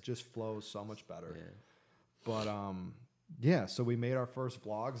that. Yeah. It just flows so much better. Yeah. But yeah, so we made our first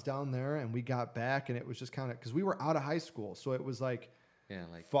vlogs down there and we got back and it was just kind of because we were out of high school. So it was like Yeah,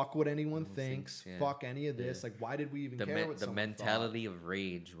 like fuck what anyone those thinks. things, yeah. Fuck any of this. Yeah. Like, why did we even the care what the someone mentality of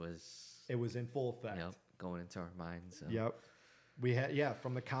rage was thought? It was in full effect. yep going into our minds. So. Yep. We had, yeah,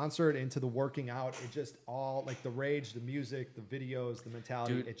 from the concert into the working out, it just all like the rage, the music, the videos, the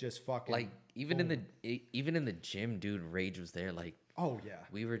mentality, Dude, it just fucking Like even boom. even in the gym, dude, rage was there. Like Oh yeah.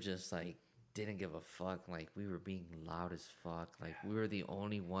 we were just like didn't give a fuck. Like we were being loud as fuck. Like we were the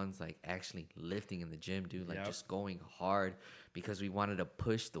only ones like actually lifting in the gym, dude. Like Yep. just going hard because we wanted to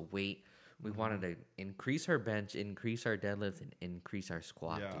push the weight. We wanted to increase our bench, increase our deadlift, and increase our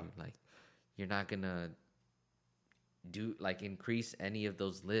squat, Yeah. dude. Like you're not gonna do like increase any of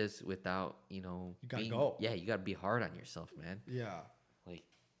those lifts without You gotta being, go. yeah, you gotta be hard on yourself, man. Yeah. Like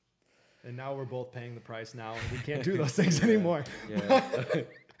And now we're both paying the price now and we can't do those things anymore. yeah.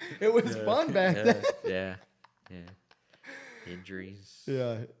 It was fun back then. Yeah. Injuries.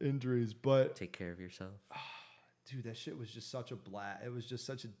 Yeah, injuries. But Take care of yourself. dude, that shit was just such a blast. It was just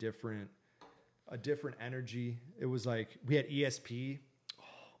such a different energy. It was like we had ESP. Oh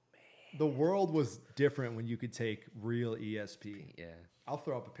man. The world was different when you could take real ESP. Yeah. I'll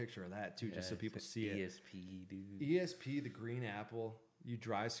throw up a picture of that too, just so people see it. ESP, dude. ESP, the green apple. You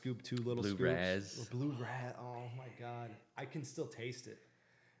dry scoop 2 little Blue scoops. Raz. Or Blue Raz. Oh my god, I can still taste it.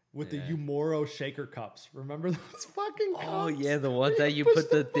 With Yeah. the Umoro shaker cups. Remember those fucking cups? Oh yeah, the ones Where that you push put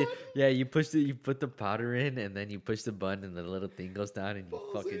the button? yeah, you put the powder in and then you push the button and the little thing goes down and you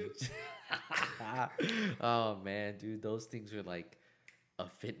Falls fucking Oh man, dude, those things were like a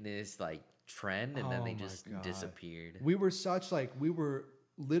fitness like trend and then Oh they my just God. disappeared. We were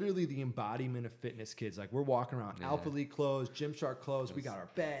literally the embodiment of fitness kids. Like we're walking around Yeah. Alpha League clothes, Gymshark clothes. We got our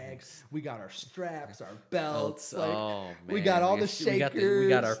bags, we got our straps, our belts. Like, oh man. we got all the we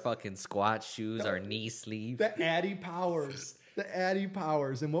got our shakers. fucking squat shoes, our knee sleeve. The Addy Powers. The Addy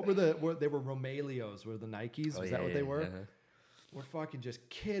Powers. And what were they were Romaleos, were the Nikes? Was that what they were? We're fucking just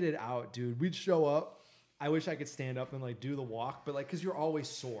kitted out, dude. We'd show up. I wish I could stand up and like do the walk, but like, cause you're always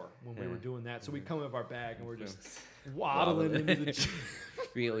sore when we were doing that. So we come with our bag and we're just waddling into the gym.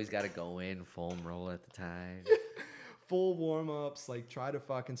 We always got to go in, foam roll at the time. Full warm ups, like try to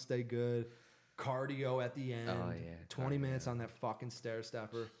fucking stay good. Cardio at the end. Oh, yeah, 20 cardio. minutes on that fucking stair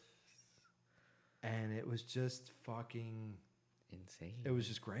stepper. And it was just fucking, Insane. it was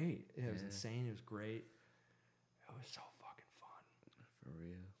just great. It was Yeah. insane. It was great. It was so fucking fun. For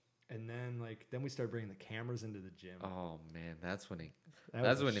real. And then we started bringing the cameras into the gym. Oh man, that's when That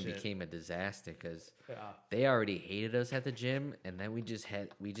was the it shit. became a disaster because Yeah. they already hated us at the gym, and then we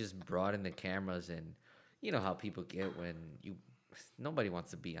just brought in the cameras, and you know how people get when nobody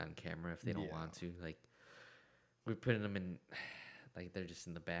wants to be on camera if they don't Yeah. want to. Like we're putting them in, like they're just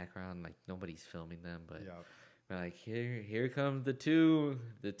in the background, like nobody's filming them, but Yeah. we're like here comes the two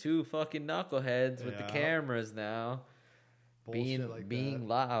fucking knuckleheads with the Yeah. cameras now. Bullshit like being that.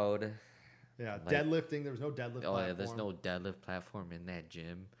 loud. Yeah, like- deadlifting. There was no deadlift. Oh yeah, there's platform. no deadlift platform in that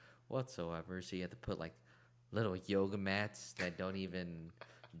gym whatsoever. So you have to put like little yoga mats that don't even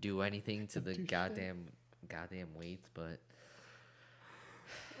do anything to the Do shit. goddamn weights. But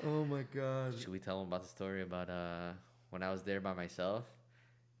Oh my god. should we tell them about the story about when I was there by myself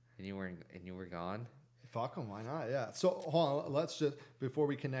and you were gone? Fuck them. Why not? Yeah. So hold on. Let's just before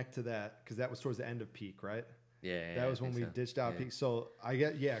we connect to that because that was towards the end of peak, right? Yeah, That I was when think we so. ditched out Yeah. peak. So I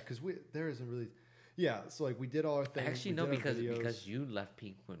get because there isn't really. Yeah. So like we did all our things. Actually, we no, did our because videos. you left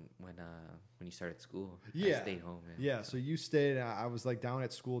peak when you started school. Yeah. I stayed home. Yeah. So you stayed. And I was like down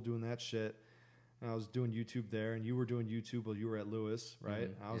at school doing that shit. And I was doing YouTube there, and you were doing YouTube while you were at Lewis, right?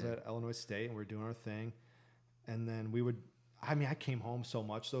 Mhm, I was yeah. at Illinois State, and we were doing our thing. And then we would. I mean, I came home so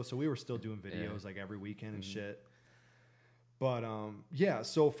much though, so we were still doing videos like every weekend and Mhm. shit. But yeah.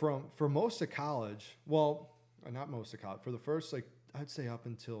 So for most of college, well, not most of college, for the first like I'd say up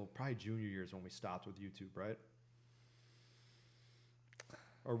until probably junior years when we stopped with YouTube, right?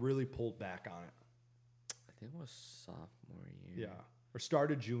 Or really pulled back on it. I think it was sophomore year. Yeah. Or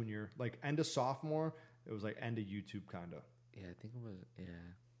started junior, like end of sophomore, it was like end of YouTube kind of. Yeah, I think it was,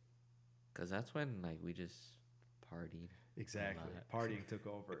 because that's when like we just partied. Exactly. lot. Partying took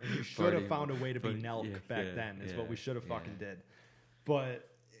over. And we should have Partying- found a way to be party- Nelk yeah, back yeah, then is what we yeah, should have yeah. fucking did. But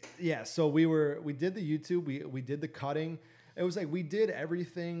yeah, so we did the YouTube, we did the cutting. It was like we did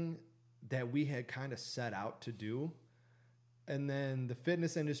everything that we had kind of set out to do. And then the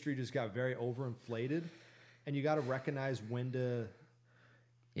fitness industry just got very overinflated. And you got to recognize when to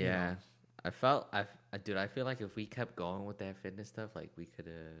you Yeah, I feel like if we kept going with that fitness stuff, like we could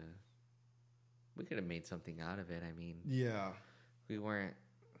have made something out of it. I mean, yeah. we weren't.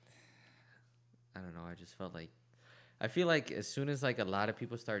 I don't know. I just felt like. I feel like as soon as like a lot of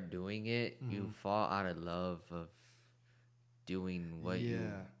people start doing it, you Mhm. fall out of love of doing what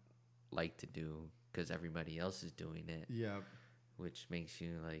you like to do because everybody else is doing it. Yeah. Which makes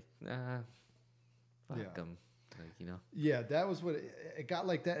you like, nah, fuck them. Like, you know? Yeah, that was what it got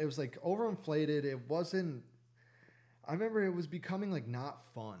like that. It was like overinflated. It wasn't, I remember it was becoming like not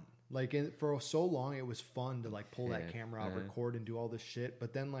fun. Like for so long, it was fun to like pull that camera out, record and do all this shit.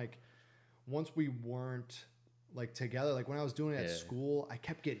 But then like once we weren't like together, like when I was doing it at school, I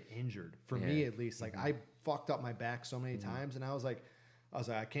kept getting injured for me at least. Like I fucked up my back so many times and I was like,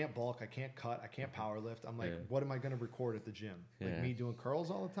 I can't bulk, I can't cut, I can't power lift. I'm like, what am I going to record at the gym? Like me doing curls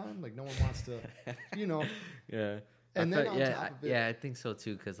all the time? Like no one wants to, you know. Yeah. And then on top of it, I think so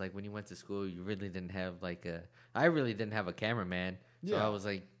too. Because like when you went to school, you really didn't have like I really didn't have a cameraman. So I was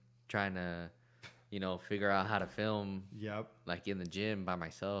like trying to, you know, figure out how to film. Like in the gym by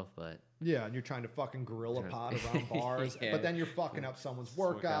myself, but. Yeah, and you're trying to fucking gorilla pod around bars, but then you're fucking up someone's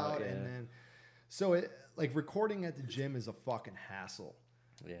workout, and then so it like recording at the gym is a fucking hassle.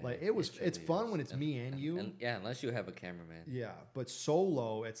 Yeah, like it's fun when it's me and you. And, unless you have a cameraman. Yeah, but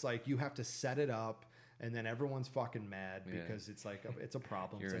solo, it's like you have to set it up, and then everyone's fucking mad because it's like it's a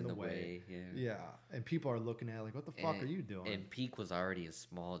problem. It's in the way. Yeah, and people are looking at it like, what the fuck are you doing? And Peak was already a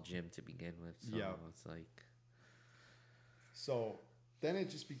small gym to begin with, so it's like. So then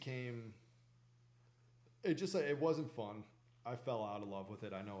it just became. It wasn't fun. I fell out of love with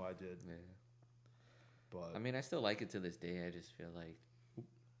it. I know I did. Yeah. But I mean, I still like it to this day. I just feel like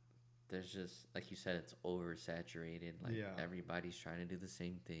there's just, like you said, it's oversaturated. Like everybody's trying to do the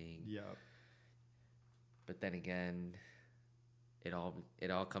same thing. Yeah. But then again, it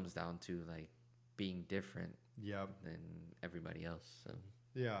all comes down to like being different. Than everybody else. So.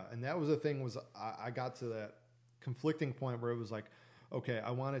 Yeah, and that was the thing was I got to that conflicting point where it was like, okay,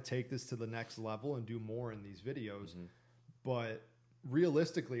 I want to take this to the next level and do more in these videos. But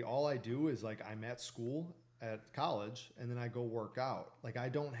realistically, all I do is like I'm at school at college and then I go work out. Like I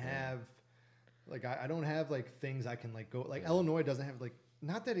don't have like I don't have like things I can like go like Illinois doesn't have like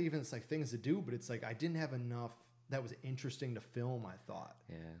not that even it's like things to do, but it's like I didn't have enough that was interesting to film, I thought.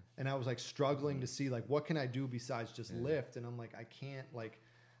 Yeah. And I was like struggling to see like what can I do besides just lift? And I'm like, I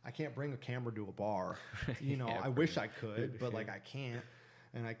can't bring a camera to a bar. You know, I wish I could, but like I can't.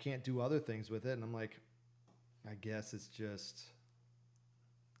 And I can't do other things with it. And I'm like, I guess it's just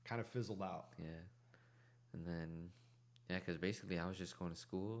kind of fizzled out. Yeah. And then, because basically I was just going to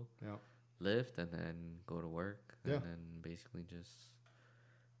school, lift, and then go to work. And then basically just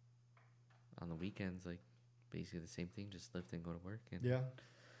on the weekends, like basically the same thing, just lift and go to work. And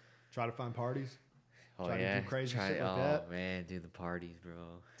try to find parties. Oh, try to do crazy shit like that. Oh, man, dude, the parties, bro.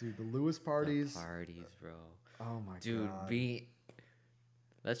 Dude, the Lewis parties. The parties, bro. Oh, my God. Dude,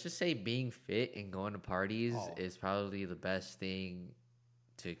 let's just say being fit and going to parties is probably the best thing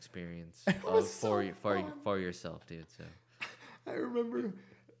to experience for yourself, dude. So I remember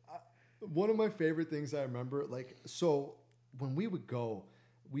one of my favorite things I remember, like, so when we would go,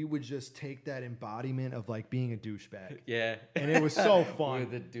 we would just take that embodiment of like being a douchebag. Yeah. And it was so fun.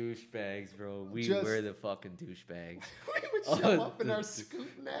 We're the douchebags, bro. We're the fucking douchebags. We would show up in our scoot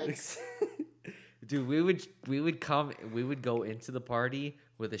necks. Dude, we would go into the party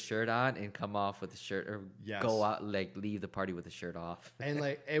with a shirt on and come off with a shirt, or go out, like leave the party with a shirt off. And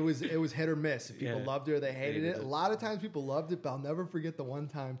like it was hit or miss. If people loved it or they hated it. A lot of times people loved it, but I'll never forget the one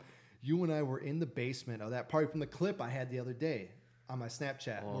time you and I were in the basement of that party from the clip I had the other day on my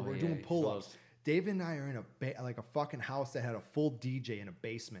Snapchat where we're doing pull-ups. David and I are in a fucking house that had a full DJ in a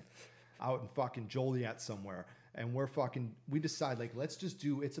basement out in fucking Joliet somewhere. And we decide, like, let's just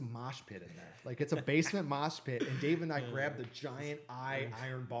do, it's a mosh pit in there. Like, it's a basement mosh pit. And Dave and I grabbed the giant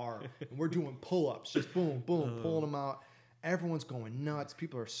iron bar. And we're doing pull-ups. Just boom, boom, pulling them out. Everyone's going nuts.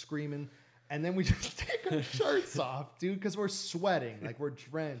 People are screaming. And then we just take our shirts off, dude, because we're sweating. Like, we're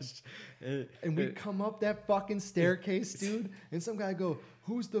drenched. And we come up that fucking staircase, dude. And some guy go,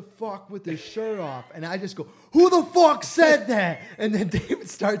 who's the fuck with his shirt off? And I just go, who the fuck said that? And then David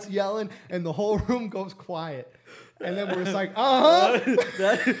starts yelling, and the whole room goes quiet. And then we're just like,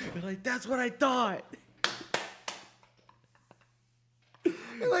 we're like, that's what I thought.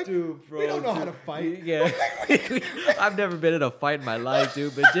 Like, dude, bro, we don't know how to fight. Yeah, I've never been in a fight in my life,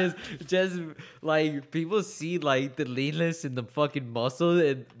 dude. But just like people see like the leanness and the fucking muscle,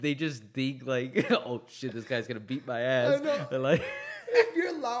 and they just think like, oh shit, this guy's gonna beat my ass. And like, if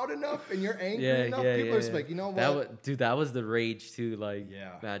you're loud enough and you're angry enough, people are just like, you know what, that was the rage too. Like,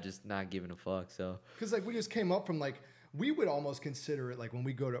 just not giving a fuck. So, because like we just came up from like. We would almost consider it like when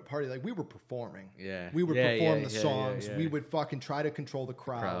we go to a party, like we were performing. Yeah. We would perform the songs. We would fucking try to control the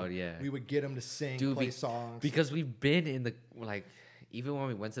crowd. Yeah. We would get them to sing, play songs. Because we've been in the, like, even when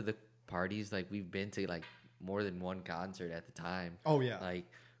we went to the parties, like we've been to like more than one concert at the time. Oh yeah. Like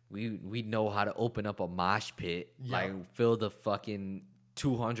we know how to open up a mosh pit, Yeah. like fill the fucking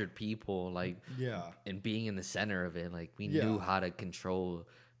 200 people, like Yeah. and being in the center of it, like we Yeah. knew how to control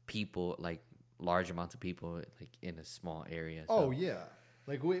people, like large amounts of people, like in a small area. So. Oh yeah.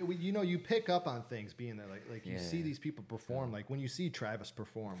 Like we you pick up on things being there. Like you see Yeah. these people perform. Like when you see Travis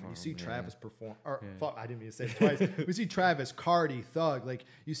perform, when you see yeah. Travis perform, or fuck, I didn't mean to say it twice. We see Travis, Cardi, Thug. Like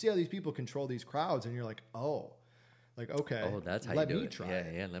you see how these people control these crowds, and you're like, oh, like okay, Oh, that's how let you do me it. try. Yeah,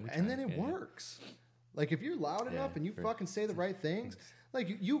 it. yeah, let me And try then it. it Yeah. works. Like if you're loud enough Yeah, and you for- fucking say the right things, like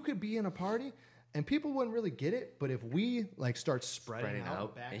you could be in a party. And people wouldn't really get it, but if we like start spreading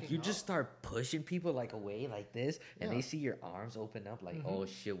out, and you just start pushing people like away like this, and Yeah. they see your arms open up, like, oh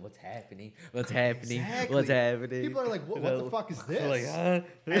shit, what's happening? What's happening? Exactly. What's happening? People are like, what the fuck is this? Like, huh?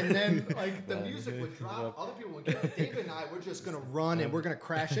 And then like the music would drop, other people would get it. David and I, we're just gonna run and we're gonna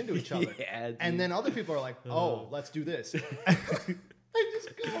crash into each other. Yeah, dude. And then other people are like, oh, let's do this. They just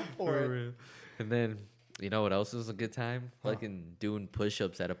go for it. And then you know what else is a good time? Fucking doing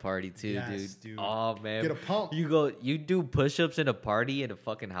push-ups at a party too, Yes, dude. dude. Oh man, Get a pump. You do push-ups in a party, in a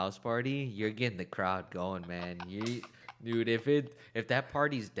fucking house party. You're getting the crowd going, man. Dude, if that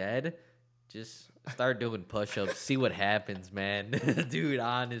party's dead, just start doing push-ups. See what happens, man. Dude,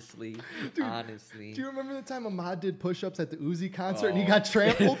 honestly. Do you remember the time Ahmad did push-ups at the Uzi concert and he got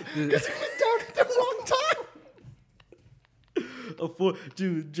trampled? Because he went down at the wrong time.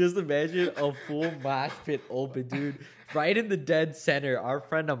 Dude, just imagine a full mosh pit open, dude. Right in the dead center, our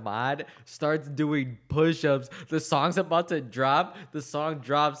friend Ahmad starts doing push-ups. The song's about to drop. The song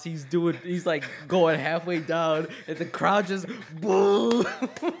drops. He's like going halfway down, and the crowd just boo.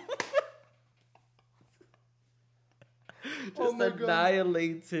 Just my God.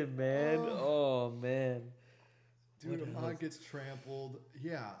 annihilates him, man. Oh man. Dude, Ahmad gets trampled.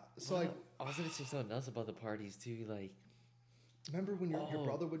 Yeah. So like, I was gonna say something else about the parties too, like. remember when your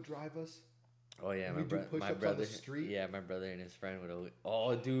brother would drive us? Oh yeah, And my, we do push-ups my on the brother. street? Yeah, my brother and his friend would always.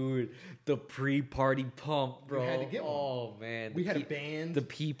 Oh, dude, the pre-party pump, bro. had to get one. Oh man, We the had a band. The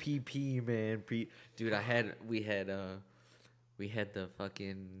PPP, man. Dude, we had the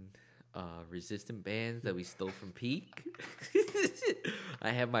fucking resistant bands that we stole from Peak. I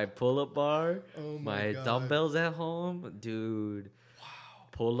had my pull-up bar, Oh my my God. dumbbells at home, dude. Wow.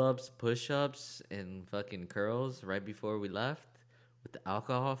 Pull-ups, push-ups, and fucking curls right before we left. With the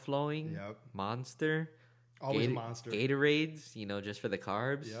alcohol flowing, Yep. Monster, Always a Monster. Gatorades, just for the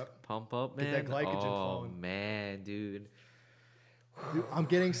carbs. Yep. Pump up, Get man. that glycogen oh flowing. man, dude. Dude, I'm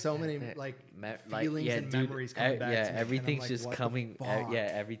getting so many like feelings and memories coming back. Yeah, to me, and I'm everything's like, just what the coming. fuck? Yeah,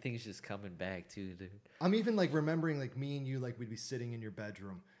 everything's just coming back too, dude. I'm even like remembering like me and you, like we'd be sitting in your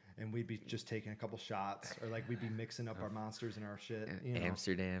bedroom and we'd be just taking a couple shots, or like we'd be mixing up our monsters and our shit. You know?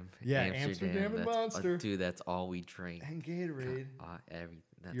 Amsterdam. Yeah, Amsterdam and that's, Monster. dude, that's all we drink. And Gatorade.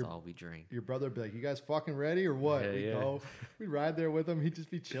 That's Your- all we drink. Your brother would be like, "You guys fucking ready or what?" Yeah, We yeah. go, we ride there with him. He'd just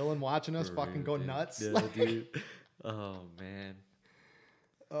be chilling, watching us, For fucking real, go dude. nuts. Yeah, Like, dude. Oh man.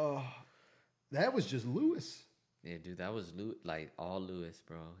 oh, that was just Lewis. Yeah, dude, that was like all Lewis,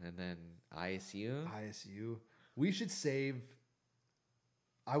 bro. And then ISU. ISU. We should save.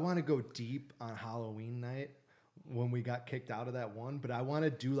 I want to go deep on Halloween night when we got kicked out of that one, but I want to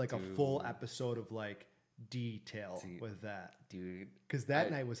do like a full Dude. episode of like detail Dude. with that, Dude, because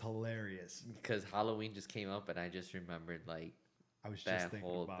that night was hilarious. because Halloween just came up, and I just remembered like I was just that thinking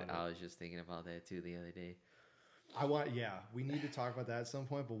whole. about it. I was just thinking about that too the other day. We need to talk about that at some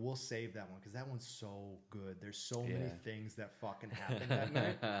point, but we'll save that one because that one's so good. There's so many Yeah. things that fucking happened that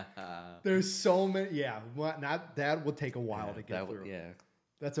night. There's so many. Yeah, not that will take a while to get through. Yeah.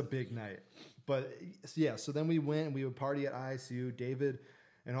 That's a big night. But yeah, so then we went and we would party at ISU. David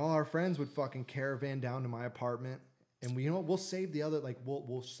and all our friends would fucking caravan down to my apartment. And we'll save the other, like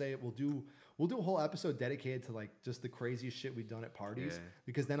we'll say it. We'll do a whole episode dedicated to like just the craziest shit we've done at parties. Yeah.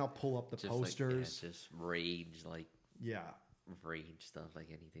 Because then I'll pull up the Just posters. Like, just rage, like yeah. rage stuff, like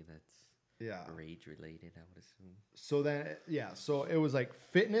anything that's Yeah. rage related, I would assume. So then so it was like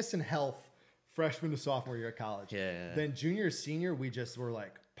fitness and health freshman to sophomore year of college. Yeah. Then junior, senior, we just were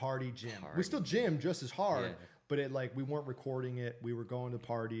like party gym. We Party still gym just as hard, Yeah. but it like we weren't recording it. We were going to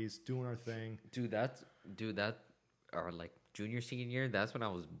parties, doing our thing. Or like junior, senior year, that's when I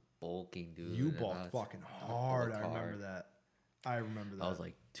was bulking, dude. You and bulked I was- fucking I hard. bulked I remember that. I remember that. I was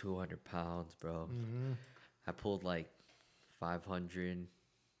like 200 pounds, bro. Mhm. I pulled like 500.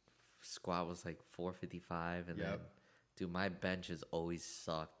 Squat was like 455. And then, Yep. dude, my bench has always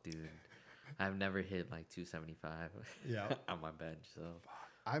sucked, dude. I've never hit like 275 Yeah. on my bench. So,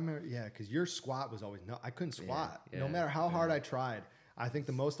 I remember, yeah, because your squat was always I couldn't squat. No yeah, matter how hard I tried. I think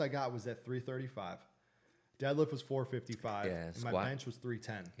the most I got was at 335. Deadlift was 455. Yeah, and my squat. bench was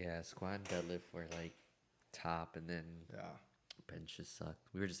 310. Yeah, squat and deadlift were like top, and then Yeah. bench just sucked.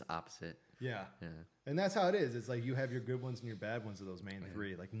 We were just opposite. Yeah. Yeah. And that's how it is. It's like you have your good ones and your bad ones of those main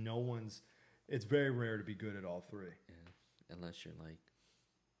three. Like no one's, it's very rare to be good at all three. Yeah. Unless you're like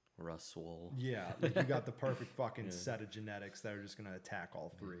Russ Swole. Yeah. Like you got the perfect fucking set of genetics that are just going to attack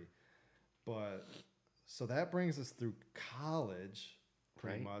all three. But so that brings us through college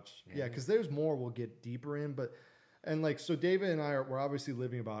pretty Right. much. Yeah. Yeah. Because there's more we'll get deeper in. But, and like, so David and we're obviously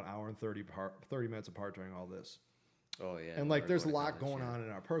living about an hour and 30 minutes apart during all this. Oh yeah. And like, we're there's a going to lot college, going yeah. on in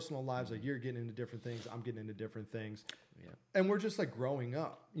our personal lives. Like, you're getting into different things. I'm getting into different things. Yeah. And we're just like growing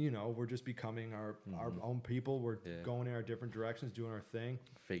up. You know, we're just becoming our own people. We're going in our different directions, doing our thing.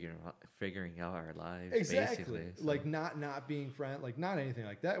 Figuring out our lives. Exactly. Basically, so. Like not being friend, like not anything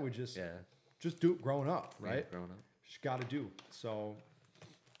like that. We just Yeah. just do it growing up, Yeah, right? growing up. Just got to do. So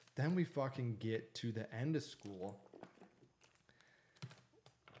then we fucking get to the end of school.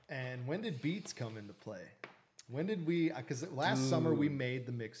 And when did Beats come into play? When did we? Because last summer we made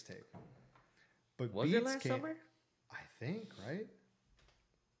the mixtape. But Was Beats it last summer? I think, right?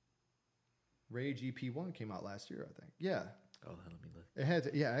 Rage EP1 came out last year, I think. Yeah. Oh, let me look. It had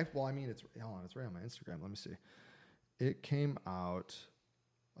to, yeah. Well, I mean, it's hold on, it's right on my Instagram. Let me see. It came out,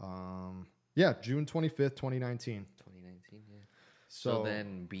 June 25th, 2019. 2019, yeah. So, So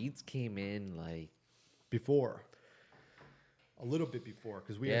then Beats came in like before, a little bit before,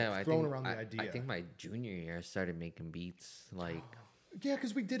 because we had thrown around the idea. I think my junior year I started making beats like Yeah,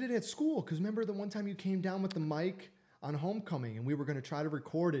 because we did it at school. Because remember the one time you came down with the mic on homecoming, and we were going to try to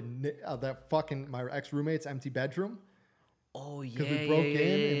record in that fucking my ex roommate's empty bedroom. oh yeah, Because we broke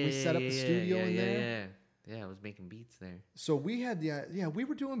in and we set up a studio in there. Yeah, I was making beats there. So we had we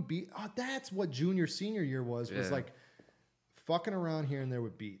were doing beat. Oh, that's what junior senior year was Yeah. like fucking around here and there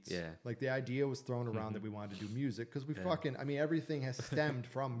with beats. Yeah. Like the idea was thrown around that we wanted to do music because we fucking, I mean, everything has stemmed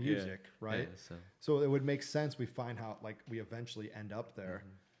from music, right? Yeah, So it would make sense we find how like we eventually end up there.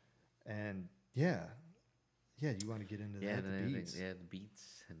 And yeah, you want to get into yeah, that, and the then beats. the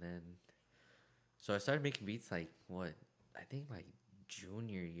beats, and then so I started making beats like what? I think my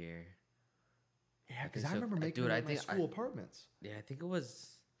junior year. Yeah, because think I so. remember making Dude, them I at my think school apartments. Yeah, I think it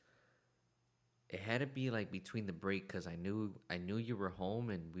was. It had to be like between the break because I knew you were home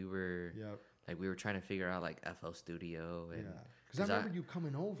and we were Yep. like we were trying to figure out like FL Studio and Yeah. Because I remember you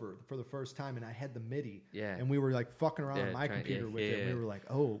coming over for the first time and I had the MIDI. Yeah. And we were like fucking around Yeah, on my trying- computer yeah, with it. yeah. We were like,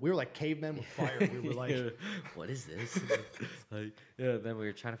 oh, we were like cavemen with fire. We were like, what is this? Like yeah. Then we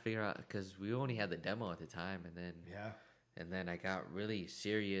were trying to figure out because we only had the demo at the time, and then I got really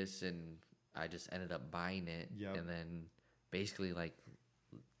serious and I just ended up buying it, Yep. and then basically like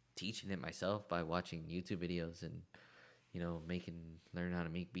teaching it myself by watching YouTube videos and learn how to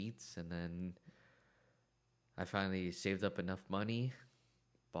make beats, and then I finally saved up enough money,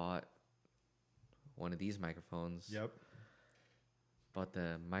 bought one of these microphones. Yep. Bought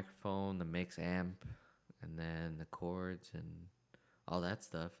the microphone, the mix amp, and then the cords and all that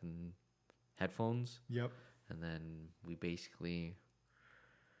stuff, and headphones. Yep. And then we basically,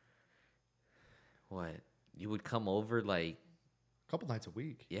 you would come over like, A couple nights a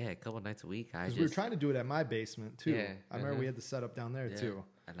week. yeah, a couple nights a week. Because we were trying to do it at my basement too. Yeah, I remember we uh-huh. had the setup down there too.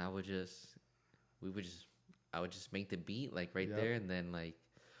 And I would just make the beat like right Yep. there, and then like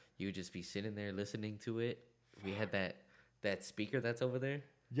you would just be sitting there listening to it. We had that speaker that's over there.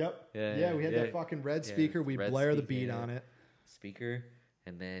 Yep. Yeah, Yeah, we had yeah. that fucking red Yeah, speaker. We'd red blare the speaker, beat yeah. on it. Speaker,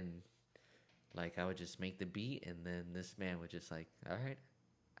 and then like I would just make the beat, and then this man would just like, all right,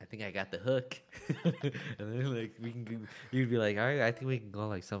 I think I got the hook. And then like you'd be like, all right, I think we can go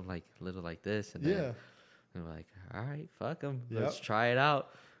like something like little like this, and then Yeah. and we're like, all right, fuck them, Yep. let's try it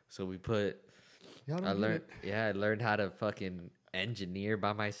out. So we put. Y'all don't I get learned, it. I learned how to fucking engineer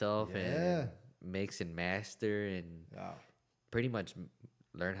by myself Yeah. and mix and master, and Yeah. pretty much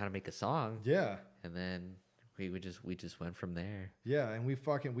learn how to make a song. Yeah. And then we just went from there. Yeah. And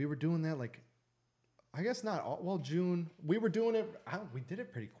we were doing that like, I guess not all, well, June. We were doing it. We did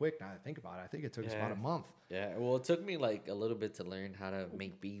it pretty quick now that I think about it. I think it took us about a month. Yeah, well, it took me like a little bit to learn how to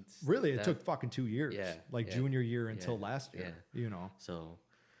make beats. Really, it took fucking 2 years. Yeah, Like yeah, junior year until yeah, last year, you know? So,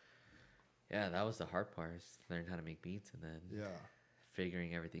 yeah, that was the hard part. Is learn how to make beats, and then Yeah.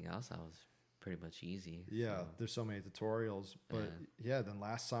 figuring everything else out was pretty much easy. Yeah. so. There's so many tutorials. But yeah, then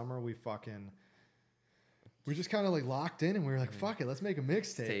last summer we just kind of like locked in and we were like, fuck it, let's make a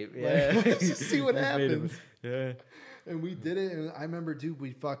mixtape. Tape, Like, yeah. let's just see what Just made it- happens. Yeah. And we did it. And I remember, dude,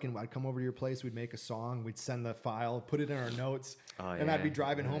 I'd come over to your place, we'd make a song, we'd send the file, put it in our notes. Oh, and I'd be yeah,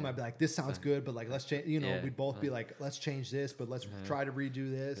 driving home. yeah. I'd be like, this sounds good, but like, let's change, Yeah, we'd both be like, let's change this, but let's try to redo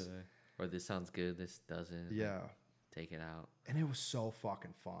this. or this sounds good, this doesn't. Yeah. Take it out. And it was so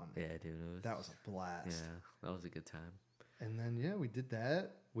fucking fun. Yeah, dude. That was a blast. Yeah, that was a good time. And then, yeah, we did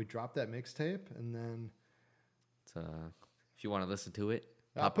that. We dropped that mixtape. And then... So, if you want to listen to it,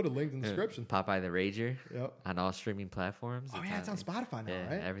 I'll put a link in the description. Popeye the Rager. Yep. On all streaming platforms. Oh, yeah, it's on Spotify now,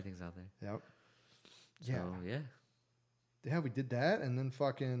 right? Everything's out there. Yep. So, yeah. Yeah, we did that. And then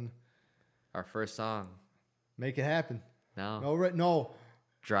fucking... Our first song. Make It Happen. No. No.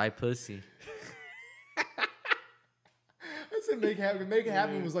 Dry Pussy. I said Make It Happen. Make It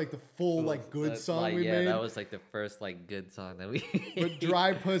Happen was like the full, like, good song we made. Yeah, that was like the first, like, good song that we But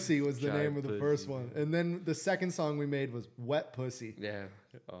Dry Pussy was the Dry name of the Pussy. first one. And then the second song we made was Wet Pussy. Yeah.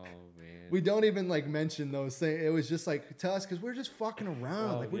 Oh, man. We don't even, like, mention those things. It was just, like, to us, because we're just fucking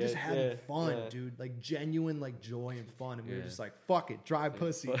around. Oh, like, we're yeah, just having yeah, fun, yeah. dude. Like, genuine, like, joy and fun. And we were Yeah. just like, fuck it, Dry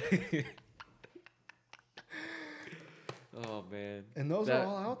Pussy. Oh, man. And those are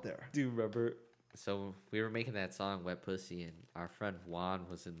all out there. Do you remember? So we were making that song "Wet Pussy," and our friend Juan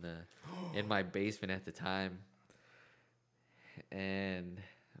was in my basement at the time. And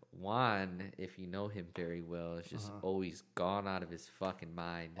Juan, if you know him very well, is just always gone out of his fucking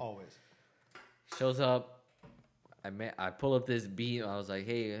mind. Always. Shows up. I pull up this beat. I was like,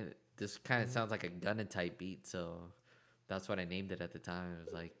 hey, this kind of sounds like a Gunna type beat, so that's what I named it at the time. It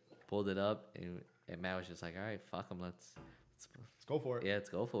was like pulled it up, and Matt was just like, all right, fuck him, let's go for it. Yeah, let's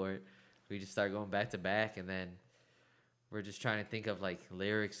go for it. We just start going back to back, and then we're just trying to think of like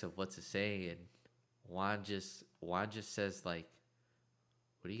lyrics of what to say, and Juan just says like,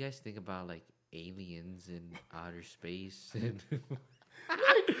 "What do you guys think about like aliens in outer space?" And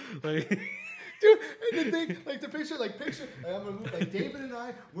like, Dude, and the thing, like the picture, I'm gonna move, like David and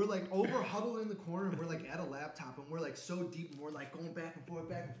I, we're like over huddled in the corner, and we're like at a laptop, and we're like so deep, and we're like going back and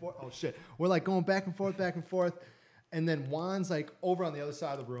forth. Oh shit, we're like going back and forth, and then Juan's like over on the other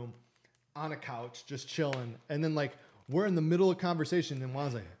side of the room, on a couch, just chilling, and then like we're in the middle of conversation, and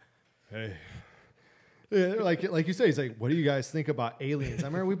Juan's like, "Hey." Yeah, like you say, he's like, "What do you guys think about aliens?" I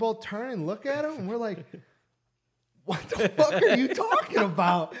remember we both turn and look at him, and we're like, "What the fuck are you talking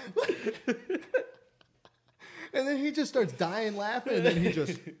about?" And then he just starts dying laughing, and then he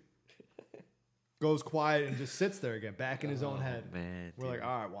just goes quiet and just sits there again, back in his own head. Man, We're like,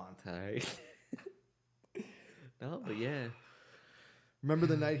 "All right, Juan." all right. No, but yeah. Remember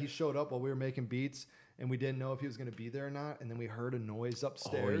the night he showed up while we were making beats, and we didn't know if he was going to be there or not, and then we heard a noise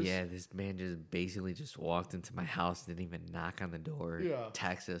upstairs. Oh yeah, this man just walked into my house, didn't even knock on the door, Yeah.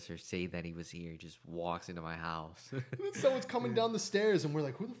 text us or say that he was here. Just walks into my house. And then someone's coming down the stairs, and we're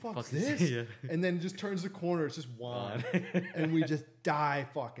like, "Who the fuck's Fuck is- this?" yeah. And then just turns the corner, it's just Juan, and we just die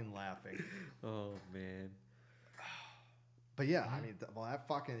fucking laughing. Oh man. But yeah, I mean,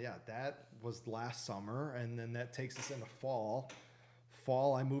 that was last summer, and then that takes us into fall.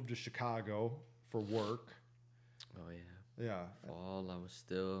 Fall, I moved to Chicago for work. Oh yeah. Yeah, Fall, I was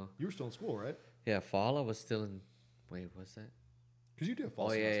still. you were still in school, right? Yeah, fall, I was still in. Wait, what's that? Because you did a fall Oh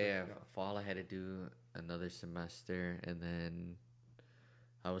semester. yeah. Fall, I had to do another semester, and then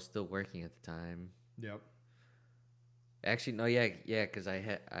I was still working at the time. Yep. Actually, no, yeah, because I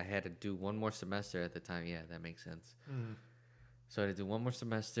had to do one more semester at the time. Yeah, that makes sense. Mm. So I had to do one more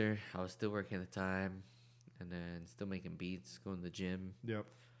semester. I was still working at the time, and then still making beats, going to the gym. Yep.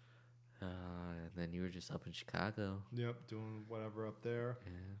 And then you were just up in Chicago. Yep. Doing whatever up there,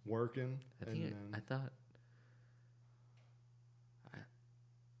 Yeah. working. I think and I then, thought.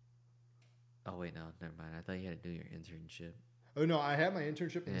 Oh wait, no, never mind. I thought you had to do your internship. oh no, I had my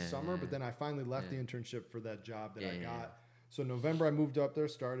internship in the Yeah, summer, yeah. but then I finally left Yeah. the internship for that job that I Yeah, got. yeah. So November, I moved up there,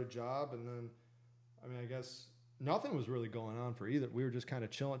 started a job, and then, I mean, I guess nothing was really going on for either. We were just kind of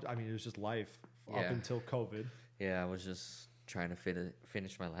chilling. I mean, it was just life up Yeah. until COVID. Yeah, I was just trying to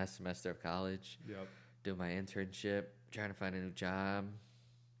finish my last semester of college, Yep. do my internship, trying to find a new job,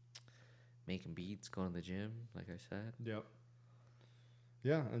 making beats, going to the gym, like I said. Yep.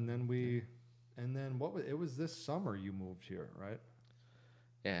 Yeah, and then it was this summer you moved here, right?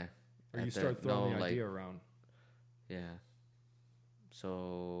 Yeah. Or at you the- started throwing no, the like- idea around. Yeah.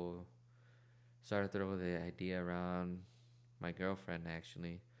 So started throwing the idea around my girlfriend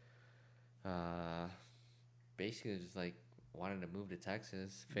actually. Basically just like wanted to move to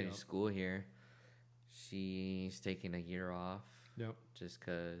Texas, finish Yep. school here. She's taking a year off Yep. just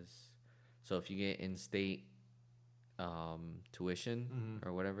cuz so if you get in-state tuition Mhm.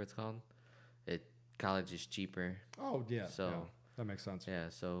 or whatever it's called, college is cheaper. Oh yeah. So- yeah, that makes sense. Yeah,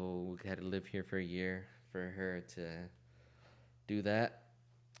 so we had to live here for a year for her to do that.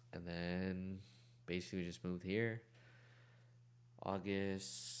 And then basically we just moved here. I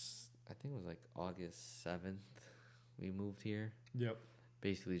think it was like August 7th we moved here. Yep.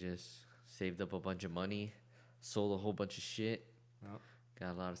 Basically just saved up a bunch of money, sold a whole bunch of shit, Yep.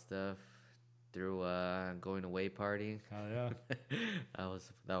 got a lot of stuff. Through going away party. Hell yeah.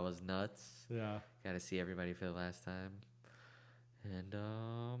 that was nuts. Yeah. Got to see everybody for the last time. And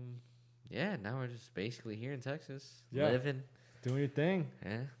yeah, now we're just basically here in Texas, living, doing your thing.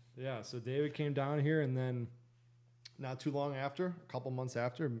 Yeah. Yeah. So David came down here, and then not too long after, a couple months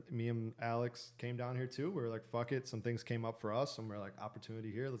after, me and Alex came down here too. We were like, fuck it. Some things came up for us, and we're like,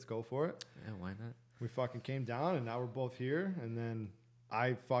 opportunity here. Let's go for it. Yeah, why not? We fucking came down, and now we're both here. And then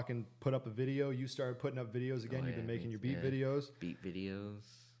I fucking put up a video. You started putting up videos again. You've been making your beat videos. Beat videos.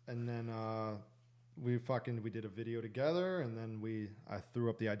 And then we did a video together. And then I threw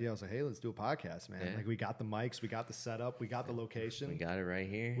up the idea. I was like, hey, let's do a podcast, man. Yeah. Like, we got the mics, we got the setup, we got the location. We got it right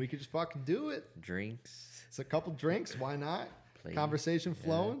here. We could just fucking do it. Drinks. It's a couple drinks. Why not? Play. Conversation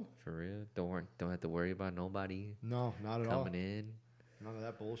flowing. For real. Don't have to worry about nobody. No, not at all. Coming in. None of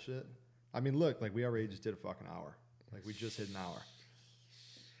that bullshit. I mean, look, like we already just did a fucking hour. Like we just hit an hour.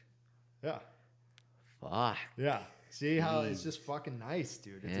 Yeah. Fuck. Yeah. See how it's just fucking nice,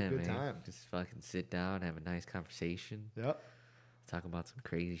 dude. It's a good time. Just fucking sit down, have a nice conversation. Yep. Talk about some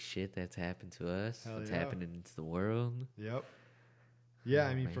crazy shit that's happened to us. Hell what's yeah. happening into the world. Yep. Yeah,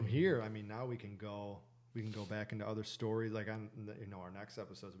 I mean, man. from here, I mean, now we can go back into other stories. Like on, our next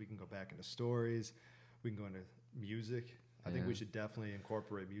episodes, we can go back into stories. We can go into music. I think we should definitely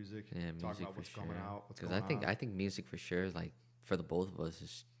incorporate music. Yeah, talk music about what's for coming sure. out. What's going on. I think music for sure is like for the both of us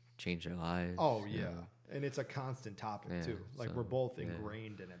has changed our lives. Oh yeah, you know? and it's a constant topic Yeah, too. Like so, we're both yeah.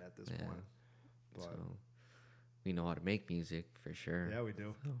 ingrained in it at this Yeah. point. But So we know how to make music for sure. yeah, we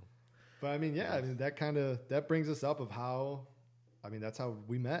do. So, But I mean, yeah, I mean that brings us up of how, I mean, that's how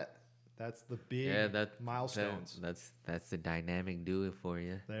we met. That's the big milestones. That's the dynamic duo for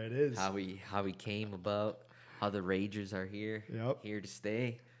you. There it is. How we came about. How the Ragers are here. Yep. Here to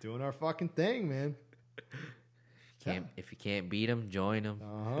stay. Doing our fucking thing, man. If you can't beat them, join them.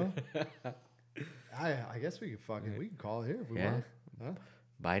 Uh-huh. I guess we can call it here if we Yeah. want. Huh?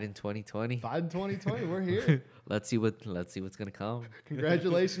 Biden 2020. Biden 2020, we're here. Let's see what's gonna come.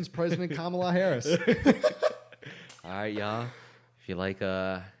 Congratulations, President Kamala Harris. All right, y'all. If you like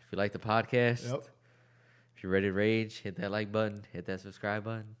the podcast, Yep. if you're ready to rage, hit that like button, hit that subscribe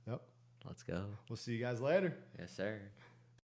button. Yep. Let's go. We'll see you guys later. Yes, sir.